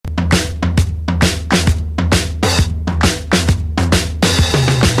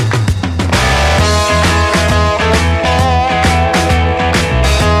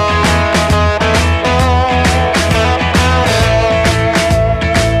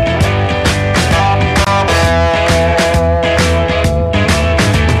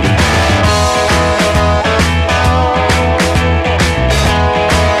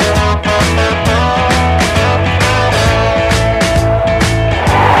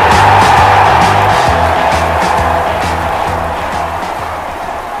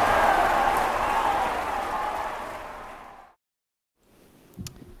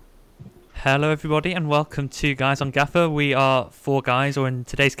Hello everybody and welcome to Guys on Gaffer. We are four guys, or in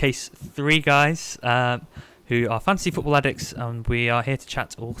today's case three guys, who are fantasy football addicts, and we are here to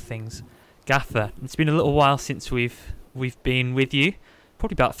chat all things Gaffer. It's been a little while since we've been with you,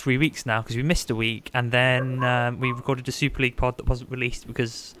 probably about 3 weeks now, because we missed a week, and then we recorded a Super League pod that wasn't released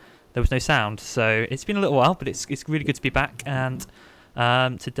because there was no sound. So it's been a little while, but it's really good to be back. And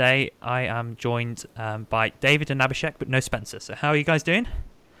today I am joined by David and Abhishek, but no Spencer. So how are you guys doing?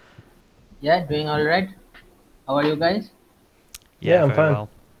 Yeah, doing all right. How are you guys? Yeah, I'm very fine. well.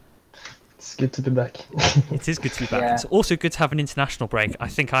 It's good to be back. It is good to be back. Yeah. It's also good to have an international break. I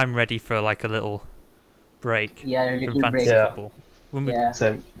think I'm ready for like a little break Yeah, a from little fantasy break. Yeah. football. When we Yeah.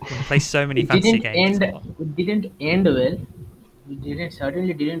 Same. play so many It fantasy didn't games. end. It didn't end well. We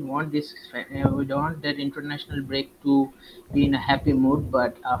certainly didn't want this. We don't want that international break to be in a happy mood.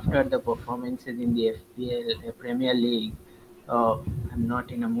 But after the performances in the FPL Premier League, uh, I'm not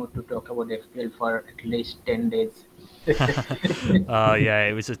in a mood to talk about FPL for at least 10 days. Yeah,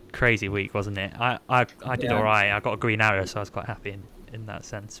 it was a crazy week, wasn't it? I did Yeah. all right. I got a green arrow, so I was quite happy in that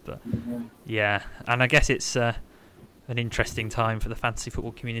sense. But Mhm. yeah, and I guess it's an interesting time for the fantasy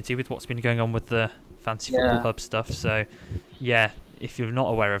football community with what's been going on with the Fantasy Football Yeah. Hub stuff. So yeah, if you're not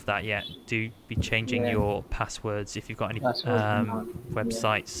aware of that yet, do be changing Yeah. your passwords if you've got any Passwords and all.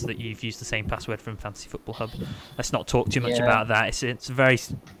 websites that you've used the same password from Fantasy Football Hub. Let's not talk too much Yeah. about that. It's a very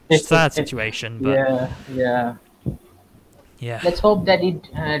sad situation, but Yeah. yeah. Let's hope that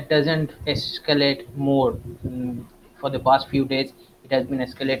it doesn't escalate more. For the past few days, it has been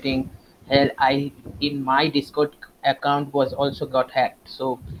escalating. Hell, I in my Discord account was also got hacked.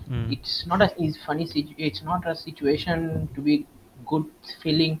 So Mm. it's not a is funny. It's not a situation to be good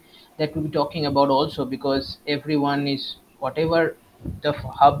feeling that we'll be talking about also, because everyone is whatever the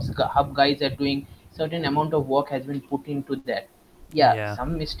hub guys are doing. Certain amount of work has been put into that. Yeah, Yeah.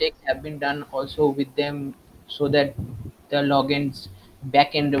 some mistakes have been done also with them, so that the logins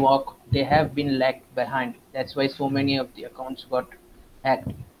back end work, they have been lagged behind. That's why so many of the accounts got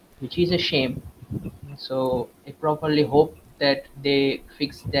hacked, which is a shame. So I properly hope that they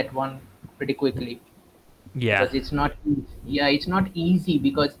fix that one pretty quickly, Yeah. because it's not yeah, it's not easy,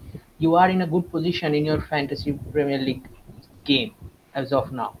 because you are in a good position in your fantasy Premier League game as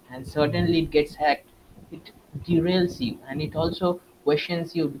of now, and certainly it gets hacked. It derails you, and it also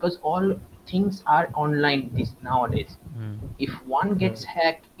questions you, because all things are online this nowadays. Mm. If one gets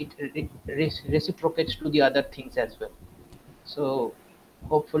hacked, it reciprocates to the other things as well. So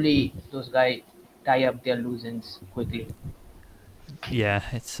hopefully those guys tie up their loose ends quickly. Yeah,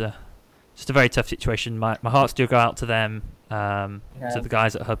 it's just a very tough situation. My hearts do go out to them, to the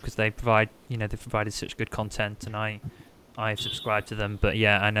guys at Hub, because they've provided such good content, and I've subscribed to them. But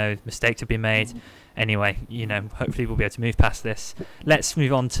yeah, I know mistakes have been made. Anyway, hopefully we'll be able to move past this. Let's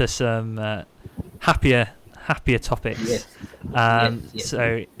move on to some happier topics. Yes. Yes.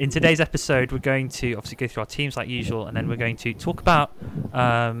 So in today's episode, we're going to obviously go through our teams like usual, and then we're going to talk about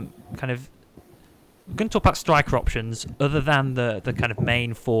we're going to talk about striker options other than the kind of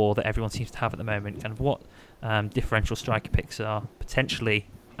main four that everyone seems to have at the moment. Kind of what differential striker picks are potentially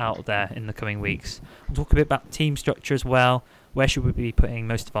out there in the coming weeks. We'll talk a bit about team structure as well. Where should we be putting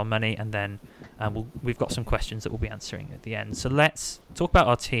most of our money? And then we've got some questions that we'll be answering at the end. So let's talk about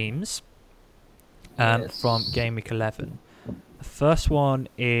our teams from Game Week 11. The first one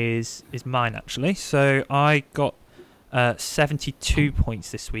is mine, actually. So I got 72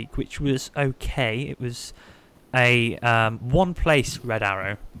 points this week, which was okay. It was a one-place red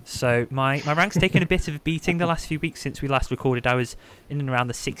arrow. So my rank's taken a bit of a beating the last few weeks since we last recorded. I was in and around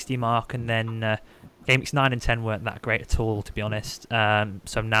the 60 mark, and then Game Weeks 9 and 10 weren't that great at all, to be honest. So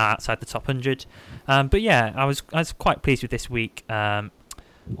I'm now outside the top 100. But yeah, I was quite pleased with this week.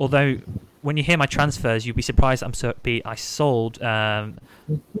 Although when you hear my transfers, you'll be surprised I'm so upbeat. I sold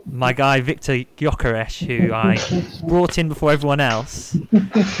my guy Victor Gyökeres, who I brought in before everyone else,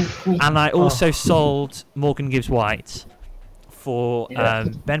 and I also sold Morgan Gibbs-White for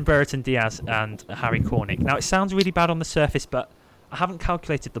Ben Brereton Diaz and Harry Cornick. Now it sounds really bad on the surface, but I haven't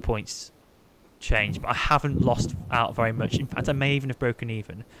calculated the points change, but I haven't lost out very much. In fact, I may even have broken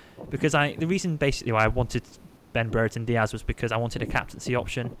even, because the reason basically why I wanted Ben Brereton Diaz was because I wanted a captaincy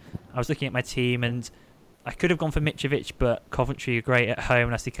option. I was looking at my team and I could have gone for Mitrovic, but Coventry are great at home,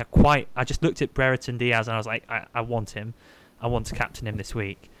 and I think I just looked at Brereton Diaz and I was like, I want him. I want to captain him this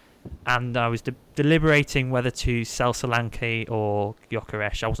week. And I was deliberating whether to sell Solanke or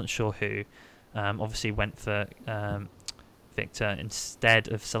Gyökeres. I wasn't sure who. Obviously went for Victor instead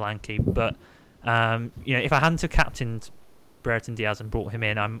of Solanke, but if I hadn't have captained Brereton Diaz and brought him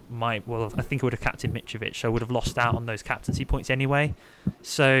in, I think I would have captained Mitrovic, so I would have lost out on those captaincy points anyway.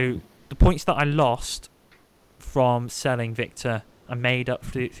 So the points that I lost from selling Victor are made up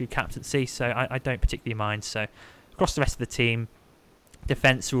through captaincy, so I don't particularly mind. So across the rest of the team,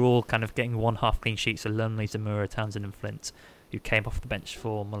 defence are all kind of getting 1/2 clean sheets. So Lumley, Zamora, Townsend and Flint, who came off the bench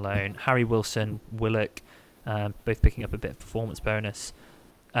for Malone. Harry Wilson, Willock, both picking up a bit of performance bonus.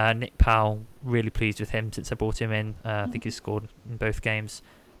 Nick Powell, really pleased with him since I brought him in. I think he's scored in both games.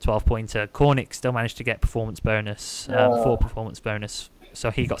 12-pointer. Cornick still managed to get performance bonus, 4 performance bonus. So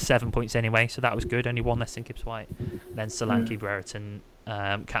he got 7 points anyway, so that was good. Only 1 less than Gibbs White. Then Solanke, Brereton,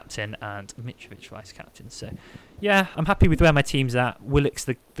 captain, and Mitrovic vice captain. So yeah, I'm happy with where my team's at. Willock's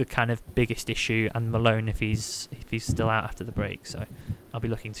the kind of biggest issue, and Malone if he's still out after the break. So I'll be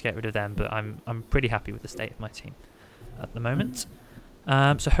looking to get rid of them. But I'm pretty happy with the state of my team at the moment.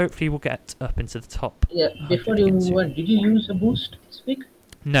 So hopefully we'll get up into the top. Yeah. Before you move on, did you use a boost this week?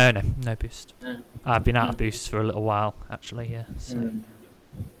 No boost. I've been out of boosts for a little while actually. Yeah.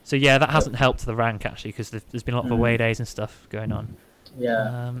 So yeah, that hasn't helped the rank actually because there's been a lot of away days and stuff going on.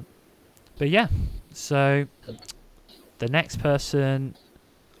 Yeah. But yeah, so the next person,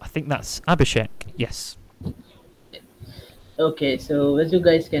 I think that's Abhishek. Yes. Okay, so as you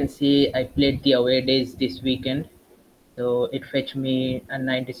guys can see, I played the away days this weekend. So it fetched me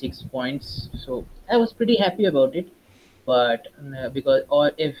 96 points. So I was pretty happy about it. But because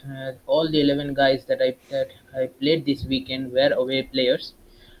all the 11 guys that I played this weekend were away players,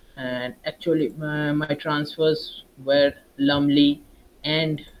 and actually my transfers were Lumley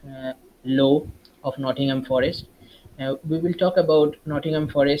and Lowe of Nottingham Forest. We will talk about Nottingham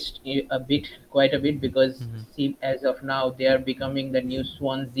Forest quite a bit, because see, as of now they are becoming the new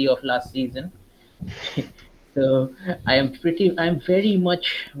Swansea of last season. So I'm very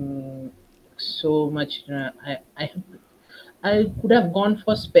much so much. I could have gone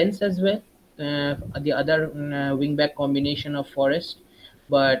for Spence as well, the other wingback combination of Forest,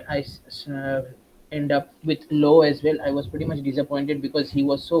 but I end up with Lowe as well. I was pretty much disappointed because he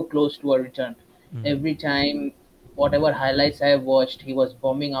was so close to a return. Every time, whatever highlights I have watched, he was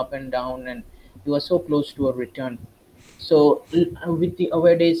bombing up and down, and he was so close to a return. So with the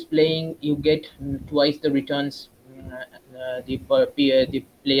away days playing, you get twice the returns the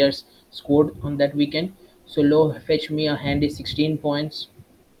players scored on that weekend. So Lowe fetched me a handy 16 points.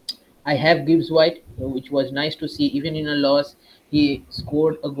 I have Gibbs White, which was nice to see. Even in a loss, he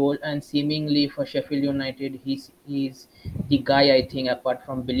scored a goal, and seemingly for Sheffield United, he's the guy, I think, apart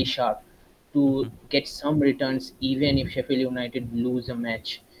from Billy Sharp, to get some returns even if Sheffield United lose a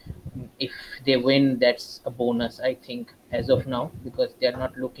match. If they win, that's a bonus, I think, as of now, because they're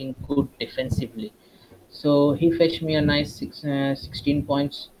not looking good defensively. So he fetched me a nice 16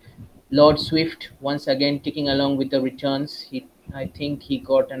 points. Lord Swift once again ticking along with the returns. I think he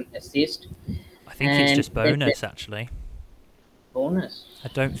got an assist. I think it's just bonus actually. Bonus. I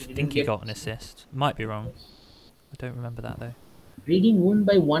don't think he got an assist. Might be wrong. I don't remember that though. Reading won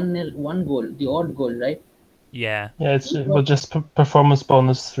by 1 goal, the odd goal, right? Yeah. Yeah, it was just performance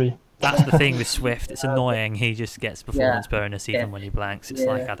bonus 3. That's the thing with Swift. It's annoying. He just gets performance bonus even when he blanks. It's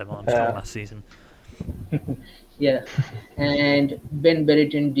like Adam Armstrong last season. Yeah, and Ben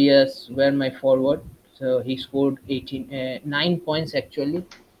Bertrand Diaz were my forward. So he scored 9 points actually.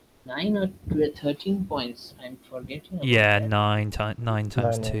 9 or 13 points. I'm forgetting. Yeah, 9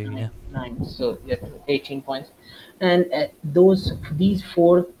 times 2. Yeah. 9. So yeah, 18 points. And these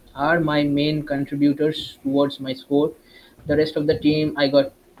 4 are my main contributors towards my score. The rest of the team, I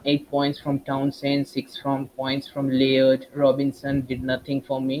got 8 points from Townsend, 6 points from Laird. Robinson did nothing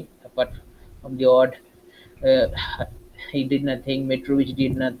for me apart from the odd. He did nothing. Mitrovic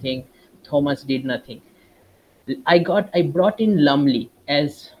did nothing. Thomas did nothing. I brought in Lumley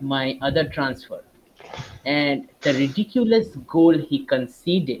as my other transfer, and the ridiculous goal he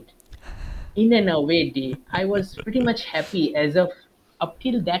conceded in an away day, I was pretty much happy. As of up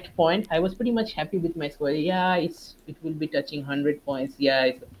till that point, I was pretty much happy with my score. Yeah, it will be touching 100 points.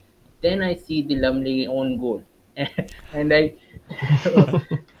 Yeah, then I see the Lumley own goal, and I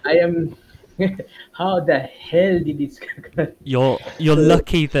am. How the hell did this? You're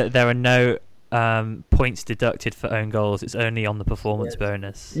lucky that there are no points deducted for own goals. It's only on the performance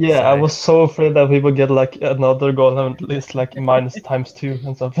bonus. Yeah, so I was so afraid that we would get like another goal and at least like minus times 2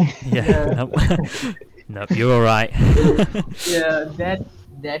 and something. Yeah. No, you're all right. Yeah,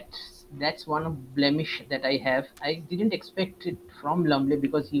 that's one of blemish that I have. I didn't expect it from Lumley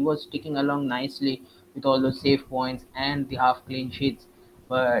because he was ticking along nicely with all those save points and the half clean sheets.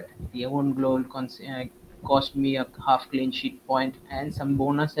 But the own goal cost me a half clean sheet point and some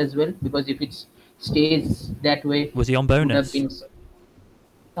bonus as well, because if it stays that way, was he on bonus?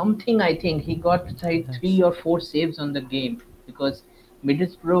 Something, I think he got like 3 or 4 saves on the game, because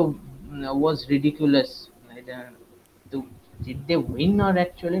Middlesbrough was ridiculous. The- did they win or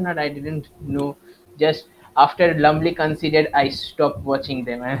actually not? I didn't know. Just after Lumley conceded, I stopped watching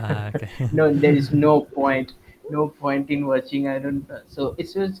them. Okay. No, there is no point in watching. I don't. So it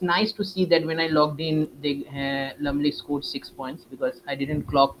was nice to see that when I logged in, they Lumley scored 6 points because I didn't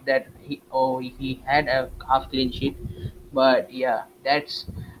clock that he had a half clean sheet. But yeah,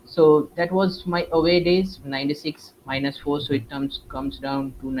 that was my away days. 96 minus 4, so it comes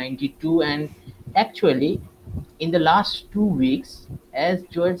down to 92. And actually, in the last 2 weeks, as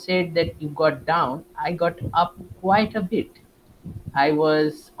Joel said that you got down, I got up quite a bit. I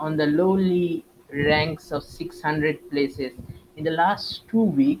was on the lowly ranks of 600 places. In the last 2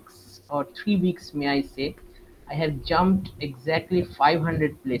 weeks or 3 weeks, may I say, I have jumped exactly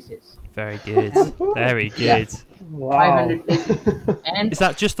 500 places. Very good. And Very yeah, good. Wow. 500 places. And Is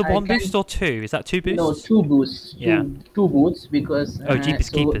that just the I one can boost or two? Is that two no boosts? two boosts, Yeah. two boosts because Oh, Jeepers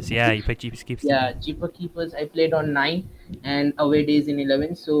so Keepers. Yeah, you played Jeepers Keepers, yeah, didn't cheaper keepers I played on 9 and away days in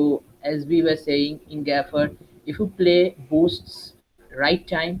 11. So as we were saying in Gaffer, if you play boosts right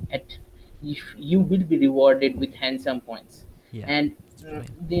time at you will be rewarded with handsome points. you? Yeah. And That's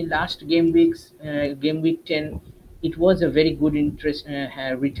brilliant. the last game week 10, it was a very good interest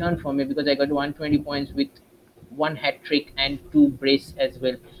return for me because I got 120 points with one hat trick and two brace as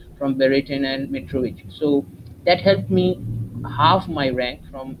well from Berrettini and Mitrovic. So that helped me half my rank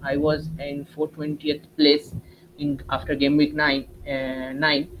from I was in 420th place in after game week 9,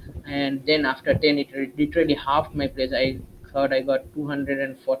 and then after 10 it literally halved my place. I thought I got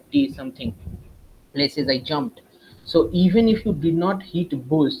 240 something places I jumped. So even if you did not hit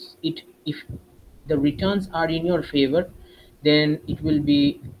boosts, it if the returns are in your favor, then it will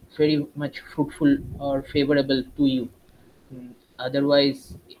be very much fruitful or favorable to you.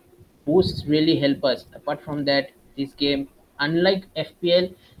 Otherwise, boosts really help us. Apart from that, this game, unlike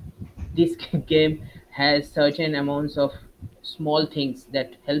FPL, this game has certain amounts of small things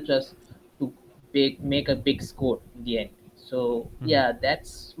that helps us to make a big score in the end. So Mhm. yeah,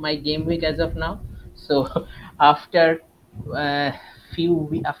 that's my game week as of now. So after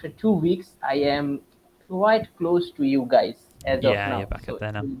after 2 weeks, I am quite close to you guys as of Yeah, you're now. back So up it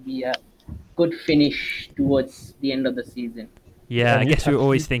there now. will be a good finish towards the end of the season. Yeah, I And you guess we were have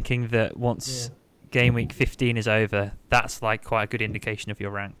always to- thinking that once game week 15 is over, that's like quite a good indication of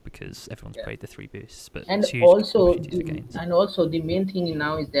your rank because everyone's Yeah. played the three boosts. But And it's huge also opportunities for gains. the main thing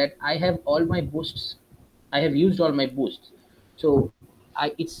now is that I have all my boosts. I have used all my boosts. So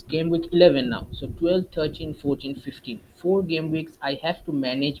it's game week 11 now. So 12, 13, 14, 15. 4 game weeks I have to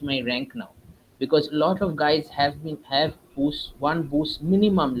manage my rank now because a lot of guys have boost one boost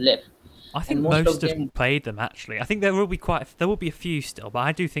minimum left, I and think most most of have them, played them actually. I think there will be there will be a few still, but I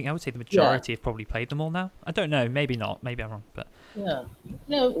would say the yeah. majority have probably played them all now. I don't know, maybe not, maybe I'm wrong, but Yeah,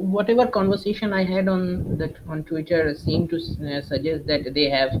 no. Whatever conversation I had on Twitter seemed to suggest that they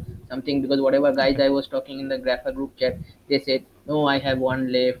have something because whatever guys okay, I was talking in the Grapha group chat, they said no, I have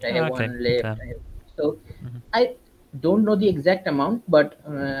one left, I have okay, one left. fair. So Hmm. I don't know the exact amount, but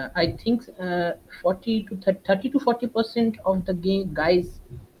I think 30 to 40% of the game guys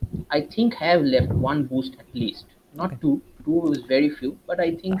I think have left one boost at least, Okay, not two. Two is very few, but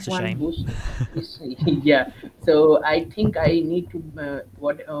I think that's a one shame. boost is yeah. So I think I need to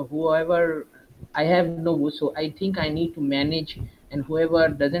whoever I have no boost, so I think I need to manage, and whoever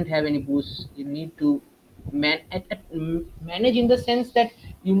doesn't have any boost, you need to manage in the sense that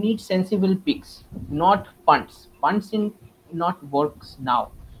you need sensible picks, not punts. Punts in not works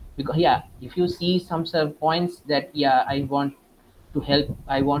now because yeah, if you see some sort of points that yeah I want to help.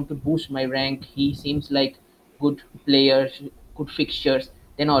 I want to boost my rank. He seems like good players, good fixtures.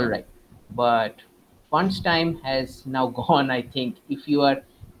 Then all right, but punch time has now gone. I think if you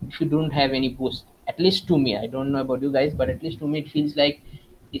don't have any boost, at least to me, I don't know about you guys, but at least to me, it feels like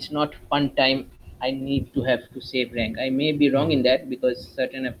it's not fun time. I need to have to save rank. I may be wrong in Hmm. that because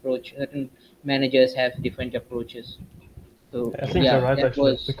certain managers have different approaches. So I think you're yeah, right that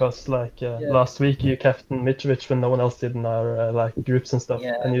actually, was because like yeah, last week you captained Mitrovic when no one else did in our like groups and stuff,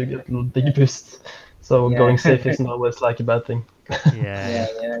 yeah, and you get a little yeah, big boost. So yeah, going safe isn't always like a bad thing. Yeah, yeah, yeah.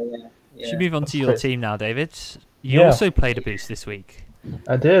 yeah, yeah, Should yeah. move on to That's your crazy. team now, David. You Yeah, also played a boost this week.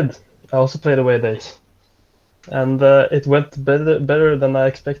 I did. I also played away days, and it went better than I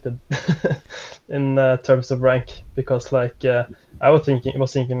expected in terms of rank, because like I was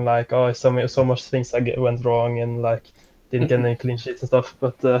thinking like, oh, so much things went wrong, and like didn't get any clean sheets and stuff,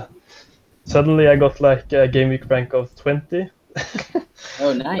 but suddenly I got like a game week rank of 20.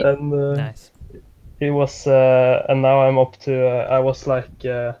 Oh, nice. And Nice. it was and now I'm up to I was like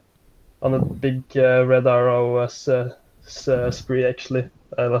on a big red arrow spree actually.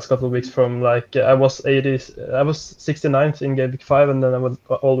 last couple of weeks from like I was 69th in game week 5, and then I went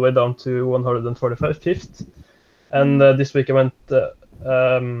all the way down to 145th. And this week I went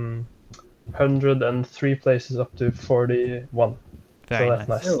 103 places up to 41. Very so that's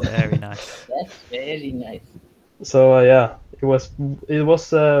nice. nice. Very nice. That's very nice. So yeah, it was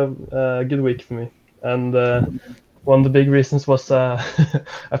a good week for me, and one of the big reasons was I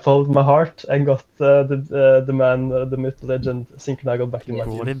followed my heart and got the man, the myth legend Zinchenko back in my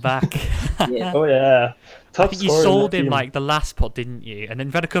Brought team. him back. Yeah. Oh yeah, I top think you scorer in sold that him team. like the last pod, didn't you? And then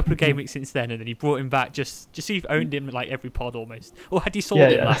you've had a couple of game weeks since then, and then you brought him back just so you've owned him like every pod almost. Or had you sold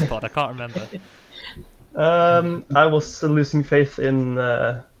him Yeah. last pod? I can't remember. I was losing faith in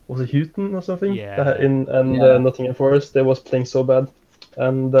was it Houghton or something? Yeah. Yeah. Nottingham Forest. They was playing so bad,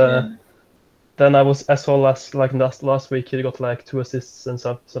 and Yeah. then I saw last week he got like 2 assists and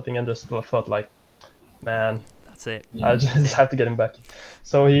something, and just thought like, man, That's it. I just have to get him back.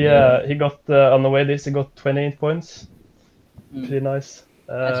 So he got on the way list. He got 28 points. Mm. Pretty nice.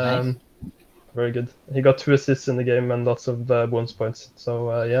 That's nice. Very good. He got 2 assists in the game and lots of bonus points.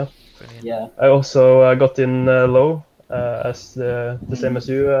 So yeah. Brilliant. Yeah. I also got in low as the same as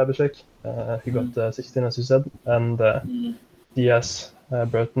you, Abhishek. He got 16 as you said, and Mm. Diaz,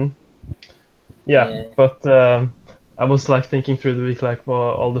 Burton. Yeah, Yeah. but I was like thinking through the week like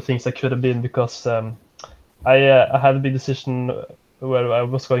all the things I could have been, because I had a big decision where I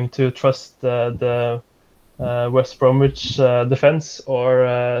was going to trust the West Bromwich defense,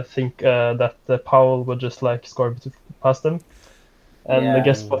 or think that Powell would just like score past them. And Yeah.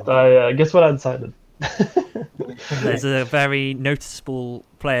 guess what I decided. There's a very noticeable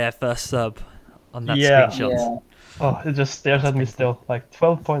player first sub on that Yeah. screenshot. Yeah. Oh, it just stares at me still. Like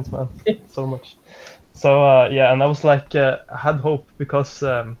 12 points, man. So much. So yeah, and I was like, I had hope because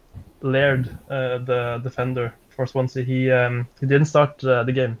Laird, the defender for Swansea, he didn't start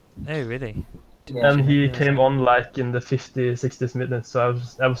the game, Oh, really? Yeah. and he Yeah. came on like in the 50-60th minutes. So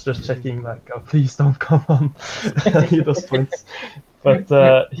I was just checking like, oh, please don't come on. I need those points. But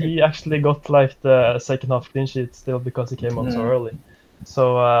he actually got like the second half clean sheet still because he came on so early.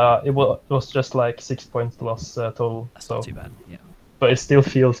 So it was just like 6 points loss total. That's So, not too bad. Yeah. but it still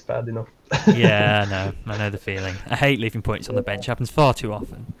feels bad, you know. Yeah, I know the feeling. I hate leaving points on the bench. Happens far too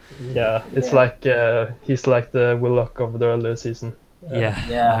often. Yeah, it's Yeah. like he's like the Willock of the earlier season. Yeah,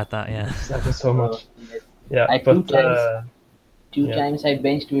 Yeah. I had that. Yeah. It's happened so much. Yes. Yeah, I but two times- Two Yeah. times I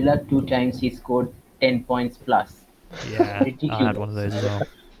benched Villa, 2 times he scored 10 points plus. Yeah, I Ridiculous. had one of those as well.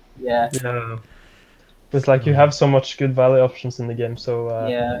 Yeah. yeah, it's like you have so much good value options in the game, so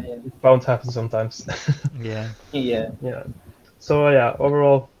Yeah. it's bound to happen sometimes. Yeah. Yeah. Yeah. So yeah,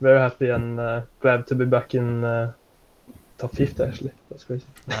 overall very happy and glad to be back in top 50 actually. That's crazy.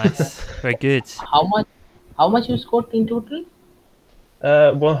 Nice. Very good. How much you scored in total?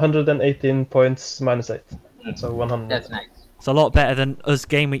 118 points minus 8, so 100. That's nice. It's a lot better than us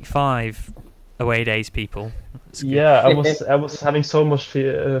game week 5 away days people. That's good. Yeah, I was having so much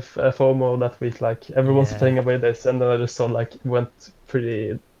FOMO that week. Like everyone's Yeah. playing away days, and then I just saw like it went pretty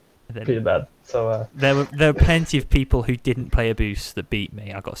And then bad. So there were plenty of people who didn't play a boost that beat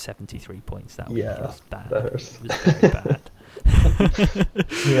me. I got 73 points that week. Yeah, It was bad. that hurts. It was very bad.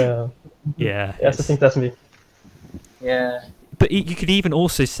 yeah, Yeah. yes, I think that's me. Yeah. But you could even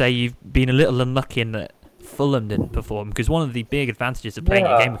also say you've been a little unlucky in that Fulham didn't perform, because one of the big advantages of playing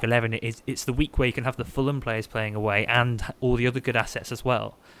Yeah. at Game Week 11 is it's the week where you can have the Fulham players playing away and all the other good assets as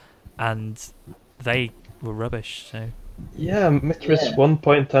well. And they were rubbish, so... Yeah, Mitrovic Yeah. 1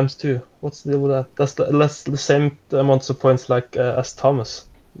 point times 2. What's the deal with that? That's the same amounts of points like as Thomas.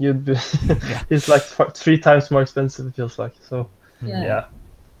 You'd be he's like 3 times more expensive. It feels like so. Yeah. Yeah,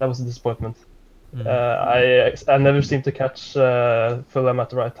 that was a disappointment. Mm. I never seem to catch Fulham at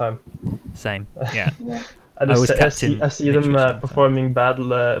the right time. Same, yeah. Yeah. I was just captain I see them Mitrovic at the performing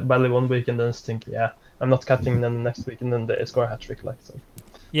badly one week and then just think, yeah, I'm not captaining them the next week, and then they score a hat trick. Like so.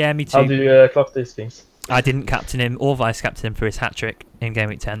 Yeah, me How too. do you clock these things? I didn't captain him or vice captain him for his hat trick in Game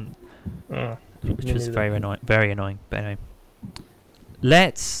Week 10, which Me was neither. very annoying. Very annoying. But anyway,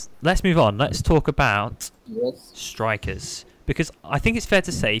 let's move on. Let's talk about Yes. strikers, because I think it's fair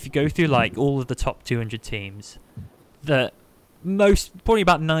to say if you go through like all of the top 200 teams, that probably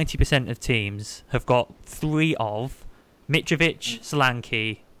about 90% of teams have got 3 of Mitrovic,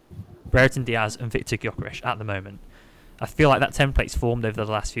 Solanke, Brereton Diaz, and Victor Gyökeres at the moment. I feel like that template's formed over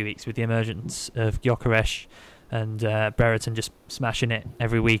the last few weeks with the emergence of Gyökeres and Brereton just smashing it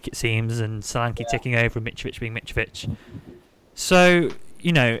every week, it seems, and Solanke ticking over and Mitrovic being Mitrovic. So,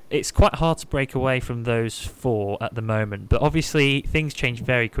 you know, it's quite hard to break away from those 4 at the moment, but obviously things change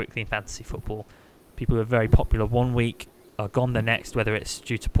very quickly in fantasy football. People are very popular one week, are gone the next, whether it's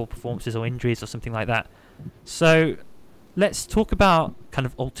due to poor performances or injuries or something like that. So let's talk about kind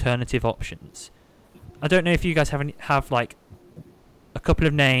of alternative options. I don't know if you guys have like a couple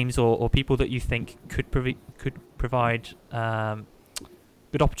of names or people that you think could provide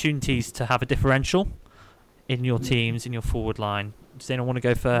good opportunities to have a differential in your teams, in your forward line. Does anyone want to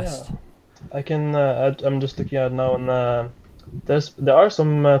go first? Yeah. I can. I'm just looking at it now, and there are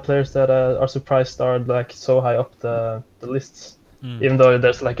some players that are surprised are like so high up the lists, even though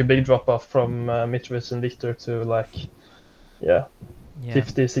there's like a big drop off from Mitrovic and Victor to like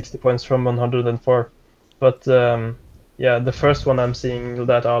 50, 60 points from 104. But the first one I'm seeing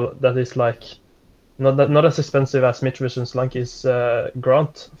that is like not as expensive as Mitrovic and Solanke is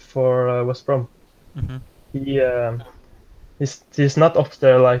Grant for West Brom. Mm-hmm. He's not up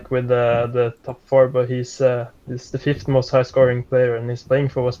there like with the top 4, but he's the 5th most high scoring player, and he's playing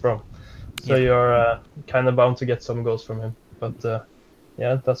for West Brom. So you're kind of bound to get some goals from him. But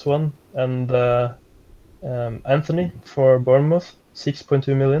that's one. And Anthony for Bournemouth,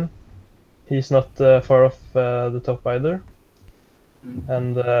 6.2 million. He's not far off the top either.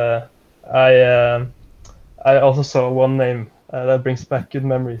 And I also saw one name that brings back good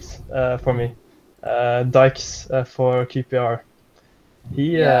memories for me. Dykes for QPR.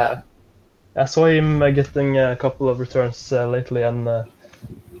 I saw him getting a couple of returns lately, and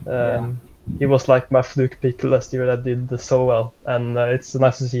he was like my fluke pick last year that did so well. And it's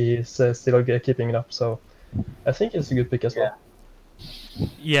nice to see he's still keeping it up. So I think it's a good pick as well.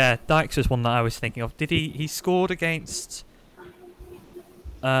 Yeah, Dykes was one that I was thinking of. Did he scored against?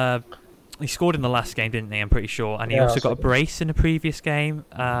 He scored in the last game, didn't he? I'm pretty sure, and he also got a brace in the previous game.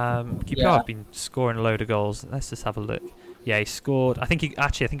 QPR have been scoring a load of goals. Let's just have a look. Yeah, he scored. I think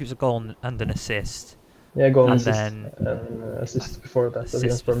it was a goal and an assist. Yeah, goal and and assist, then assist before that.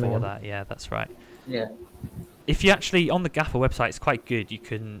 Assist before that. Yeah, that's right. Yeah. If you actually on the Gaffer website, it's quite good. You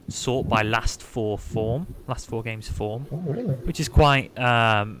can sort by last 4 games form, really? which is quite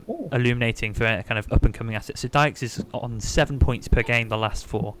illuminating for a kind of up and coming asset. So Dykes is on 7 points per game the last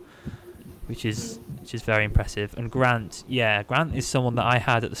 4. Which is very impressive. And Grant is someone that I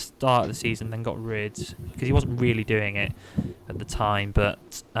had at the start of the season, then got rid because he wasn't really doing it at the time.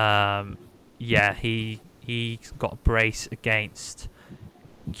 But he got a brace against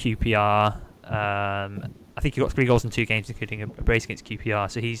QPR. I think he got 3 goals in 2 games, including a brace against QPR.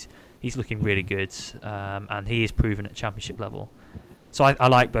 So he's looking really good, and he is proven at Championship level. So I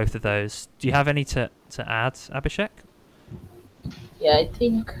like both of those. Do you have any to add, Abhishek? Yeah, I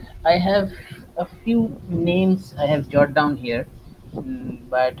think I have a few names I have jotted down here,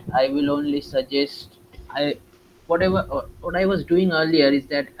 but I will only suggest what I was doing earlier is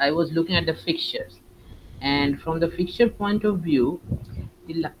that I was looking at the fixtures, and from the fixture point of view,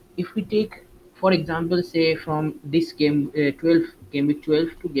 if we take, for example, say from this game 12 game week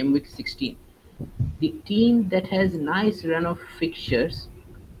 12 to game week 16, the team that has nice run of fixtures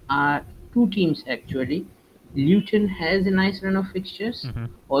are 2 teams actually. Luton has a nice run of fixtures,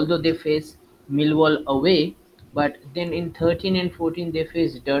 although they face Millwall away, but then in 13 and 14 they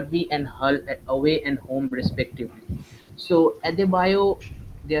face Derby and Hull at away and home respectively. So Adebayo,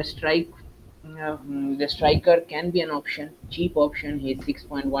 their the striker can be an option, cheap option. He's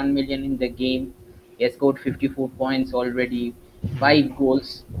 6.1 million in the game. He has scored 54 points already, 5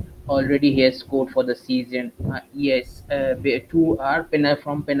 goals already he has scored for the season. 2 are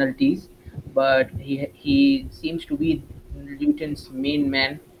from penalties. But he seems to be Luton's main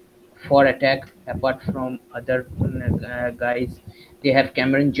man for attack. Apart from other guys, they have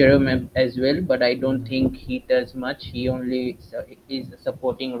Cameron Jerome as well, but I don't think he does much. He only is a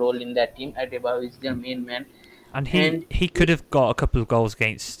supporting role in that team. Adebayo is their main man. And he could have got a couple of goals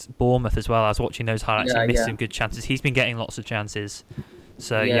against Bournemouth as well. I was watching those highlights. He missed some good chances. He's been getting lots of chances.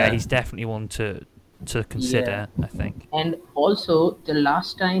 So he's definitely one to consider, I think. And also, the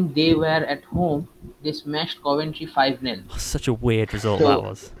last time they were at home, they smashed Coventry 5-0. Such a weird result that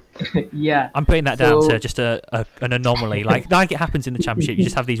was. Yeah. I'm putting that down to just an anomaly. like it happens in the Championship. You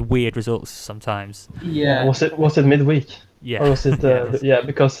just have these weird results sometimes. Yeah. Was it midweek? Yeah. Or was it?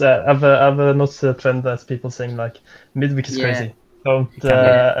 Because I've noticed a trend as people saying like midweek is crazy.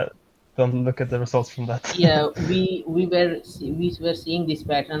 Don't look at the results from that. Yeah, we were seeing this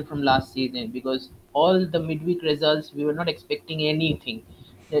pattern from last season, because all the midweek results we were not expecting anything.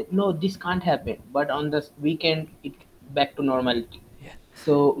 No, this can't happen. But on the weekend, it back to normality. Yeah.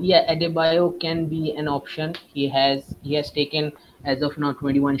 So Adebayo can be an option. He has taken as of now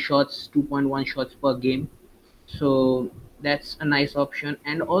 21 shots, 2.1 shots per game. So that's a nice option.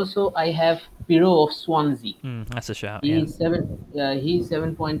 And also I have Piro of Swansea. That's a shout. Yeah. He's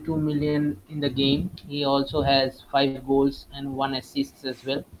 7.2 million in the game. He also has 5 goals and 1 assist as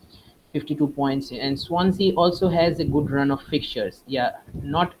well. 52 points. And Swansea also has a good run of fixtures. Yeah,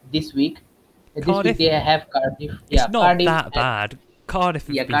 not this week. This week Cardiff. they have Cardiff. It's Yeah, not Cardiff that bad. Cardiff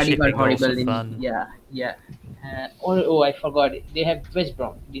have yeah, been Cardiff are shipping goals horrible for in fun. yeah. Oh, I forgot. They have West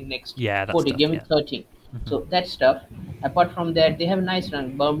Brom the next Yeah, that's 40 tough. game Yeah. with 13. So that's tough. Apart from that, they have a nice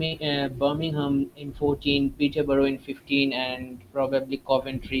run. Birmingham in 14, Peterborough in 15, and probably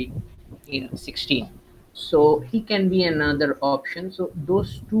Coventry Yeah. in 16. So he can be another option. So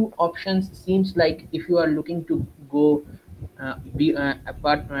those two options seems like if you are looking to go be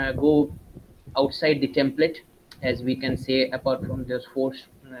apart go outside the template, as we can say, apart from those four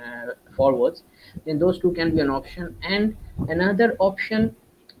forwards, then those two can be an option. And another option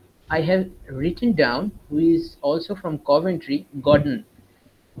I have written down, who is also from Coventry, Gordon.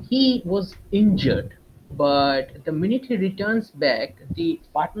 He was injured, but the minute he returns back, the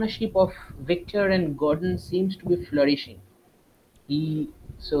partnership of Victor and Gordon seems to be flourishing. He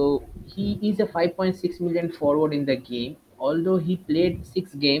is a 5.6 million forward in the game. Although he played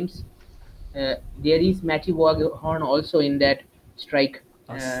 6 games, there is Matty Waghorn also in that strike,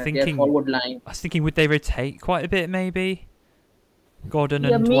 I was their thinking. forward line. Would they rotate quite a bit? Maybe Gordon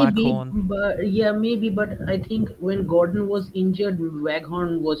Yeah, and maybe, Waghorn. but I think when Gordon was injured,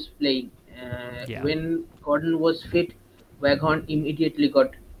 Waghorn was playing. Yeah. When Gordon was fit, Waghorn immediately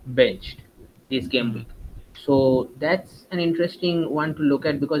got benched this game week. So that's an interesting one to look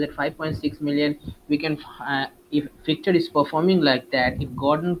at, because at 5.6 million, we can, if Victor is performing like that, if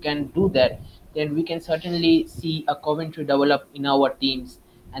Gordon can do that, then we can certainly see a Coventry develop in our teams,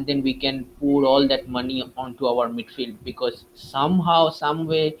 and then we can pour all that money onto our midfield, because somehow, some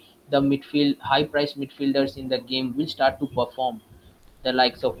way, the midfield, high price midfielders in the game will start to perform. The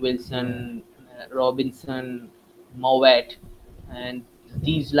likes of Wilson, Robinson, Mowat, and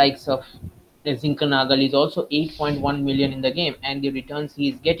these likes of Zinkelnagel is also 8.1 million in the game, and the returns he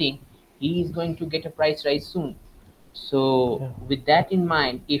is getting, he is going to get a price rise soon. So, Yeah. with that in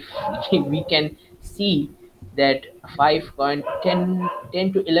mind, if we can see that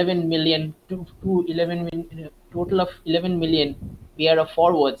 10 to 11 million to 11 million, total of 11 million pair of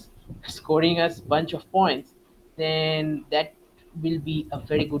forwards scoring us bunch of points, then that will be a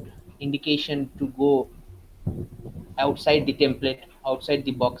very good indication to go outside the template, outside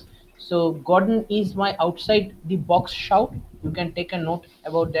the box. So Gordon is my outside the box shout. You can take a note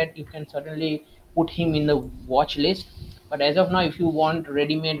about that. You can certainly put him in the watch list. But as of now, if you want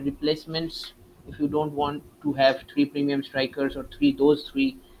ready-made replacements, if you don't want to have 3 premium strikers or those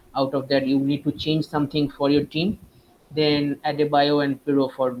three out of that, you need to change something for your team. Then Adebayo and Piro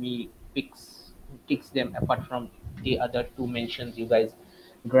for me ticks them apart from the other two mentions you guys,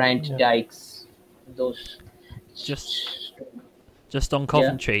 Grant, Yeah. Dykes, those. Just Just on Yeah,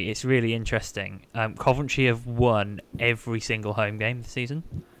 Coventry, it's really interesting. Coventry have won every single home game this season.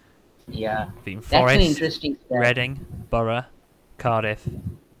 yeah. Beaten That's an Forest, interesting stat. Reading, Borough, Cardiff,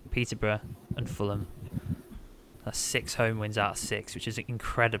 Peterborough, and Fulham. That's 6 home wins out of 6, which is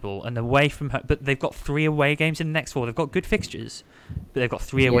incredible. And away from home, but they've got 3 away games in the next 4. They've got good fixtures, but they've got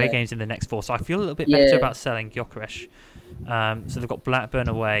 3 away Yeah, games in the next 4. So I feel a little bit better yeah, about selling Gyökeres. So they've got Blackburn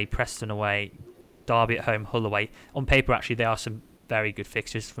away, Preston away, Derby at home, Hull away. On paper, actually, there are some very good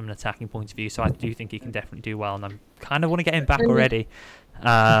fixtures from an attacking point of view. So I do think he can definitely do well, and I kind of want to get him back and already.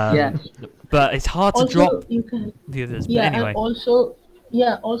 yeah. But it's hard to Also, drop you can, the others. But yeah, and anyway,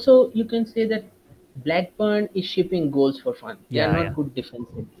 also you can say that Blackburn is shipping goals for fun. They are yeah, not good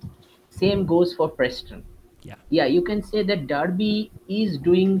defensively. Same goes for Preston. yeah, Yeah, you can say that Derby is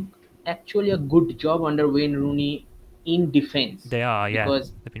doing actually a good job under Wayne Rooney in defense, they are. Yeah,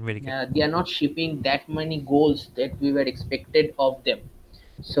 because they've been really good. they are not shipping that many goals that we were expected of them.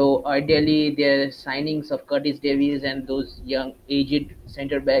 So ideally, their signings of Curtis Davies and those young aged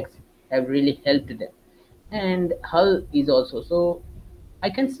centre backs have really helped them. And Hull is also so.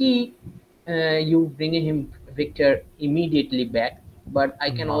 I can see you bringing him Victor immediately back, but I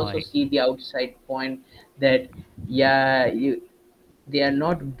can also Might. see the outside point that yeah, they are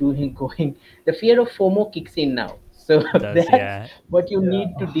not doing going. The fear of FOMO kicks in now. So Does, that's yeah. what you Yeah. need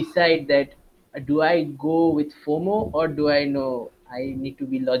to decide, that do I go with FOMO, or do I know I need to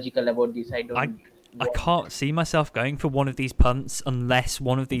be logical about this? I I don't I want. can't see myself going for one of these punts unless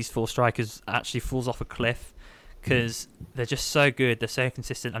one of these 4 strikers actually falls off a cliff, because they're just so good, they're so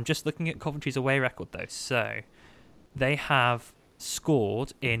consistent. I'm just looking at Coventry's away record though, so they have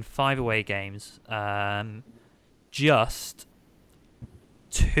scored in 5 away games, just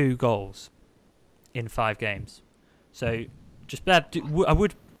 2 goals in 5 games. So just I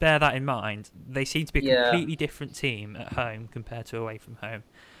would bear that in mind. They seem to be a Yeah. completely different team at home compared to away from home.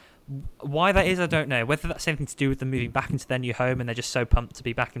 Why that is, I don't know. Whether that's anything to do with them moving back into their new home and they're just so pumped to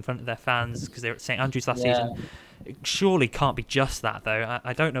be back in front of their fans because they were at St Andrews last season. It surely can't be just that, though.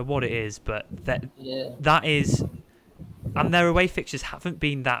 I don't know what it is, but that is... And their away fixtures haven't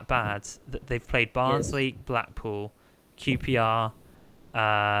been that bad. They've played Barnsley, Blackpool, QPR,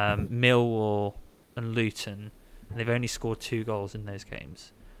 Millwall and Luton. And they've only scored 2 goals in those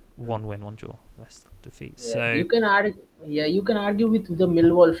games. 1 win, 1 draw, rest defeats. Yeah. So You can argue with the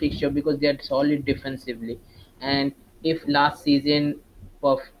Millwall fixture because they are solid defensively, and if last season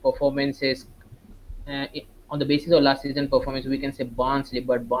performances, on the basis of last season performance, we can say Barnsley,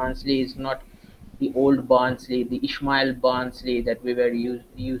 but Barnsley is not the old Barnsley, the Ishmael Barnsley that we were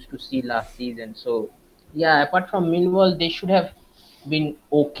used to see last season. So yeah, apart from Millwall, they should have been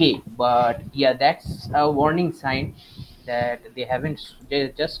okay, but yeah, that's a warning sign that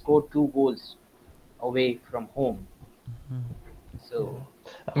they just scored 2 goals away from home. So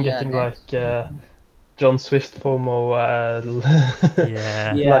I'm yeah, getting that's like John Swift FOMO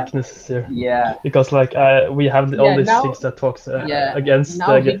yeah. yeah, likenesses here. yeah, Because like we have all yeah. these Now things that talks yeah, against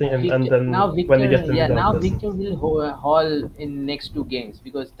now getting him, and then now when you get Victor, him, yeah, you now don't. Victor will haul in next 2 games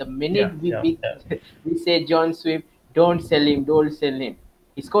because the minute Yeah. we say John Swift, don't sell him, don't sell him.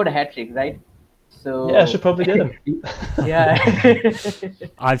 He scored a hat trick, right? Yeah, I So should probably get him. yeah,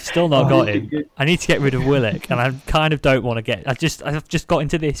 I've still not Oh, got him. I need to get rid of Willock, and I kind of don't want to get. I've just got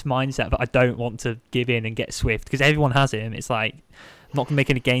into this mindset, but I don't want to give in and get Swift because everyone has him. It's like I'm not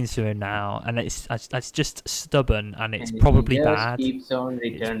making any gains to him now, and it's just stubborn, and it's and probably he just bad. keeps on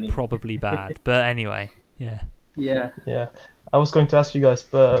returning. It's probably bad, but anyway, yeah. Yeah. Yeah, I was going to ask you guys,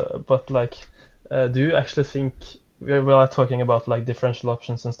 but like, do you actually think we are talking about like differential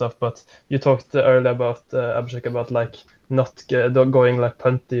options and stuff? But you talked earlier about Abhishek about like not going like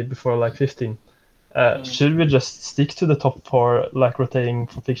punty before like 15. Should we just stick to the top 4, like rotating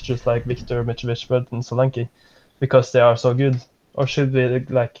for fixtures like Victor, Mitrovic, Rudd, and Solanke, because they are so good? Or should we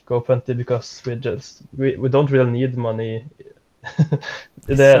like go punty because we don't really need money?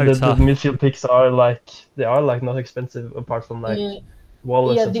 the tough. midfield picks are like not expensive apart from like Yeah,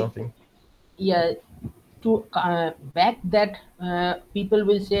 Wallace yeah, and something. yeah. To back that, people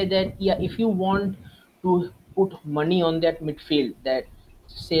will say that yeah, if you want to put money on that midfield, that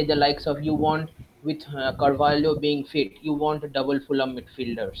say the likes of you want with Carvalho being fit, you want a double Fulham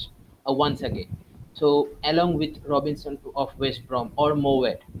midfielders once again. So along with Robinson of West Brom or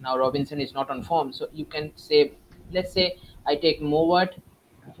Mowat. Now Robinson is not on form, so you can say, let's say I take Mowat,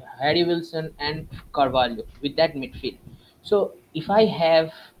 Harry Wilson, and Carvalho with that midfield. So if I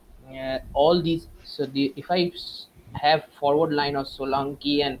have all these, so if I have forward line of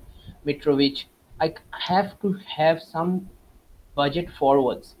Solanke and Mitrovic, I have to have some budget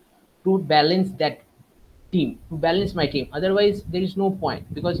forwards to balance that team, to balance my team. Otherwise, there is no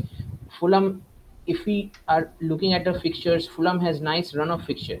point because Fulham, if we are looking at the fixtures, Fulham has nice run of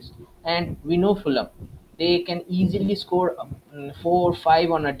fixtures, and we know Fulham. They can easily score 4 or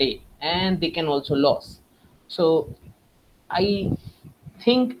 5 on a day, and they can also lose. So I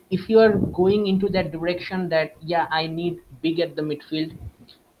think if you are going into that direction, that yeah, I need big at the midfield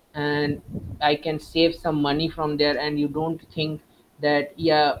and I can save some money from there, and you don't think that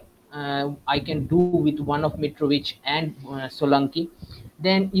yeah, I can do with one of Mitrovic and Solanke,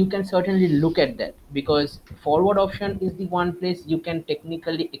 then you can certainly look at that, because forward option is the one place you can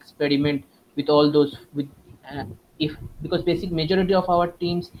technically experiment with all those with uh, if because basic majority of our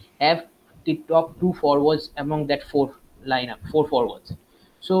teams have the top 2 forwards among that 4 forwards,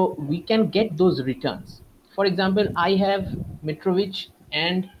 so we can get those returns. For example, I have Mitrovic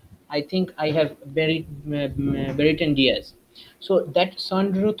and I think I have Beriton Diaz. So that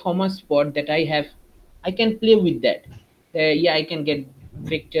Sandro Thomas spot that I have, I can play with that. Yeah, I can get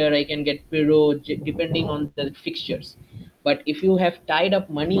Victor, I can get Pirro, depending on the fixtures. But if you have tied up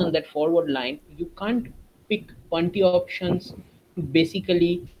money on that forward line, you can't pick punty options to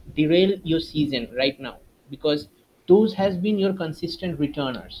basically derail your season right now, because those has been your consistent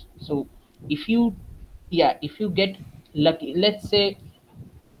returners. So if you, yeah, if you get lucky, let's say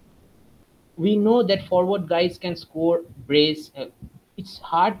we know that forward guys can score brace. It's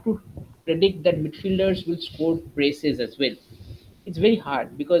hard to predict that midfielders will score braces as well. It's very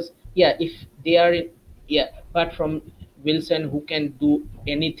hard because yeah, if they are, yeah, apart from Wilson who can do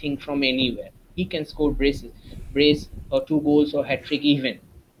anything from anywhere, he can score brace or 2 goals or hat trick even.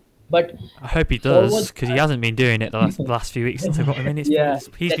 But I hope he does, forwards because he are, hasn't been doing it the last few weeks since I got him in. yeah, He's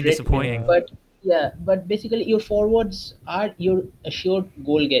that been red card. disappointing. But yeah, but basically your forwards are your assured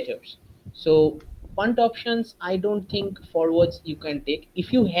goal getters. So punt options, I don't think forwards you can take.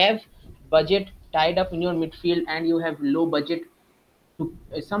 If you have budget tied up in your midfield and you have low budget to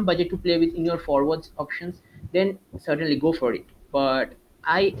some budget to play with in your forwards options, then certainly go for it. But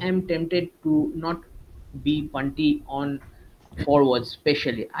I am tempted to not be punty on forwards,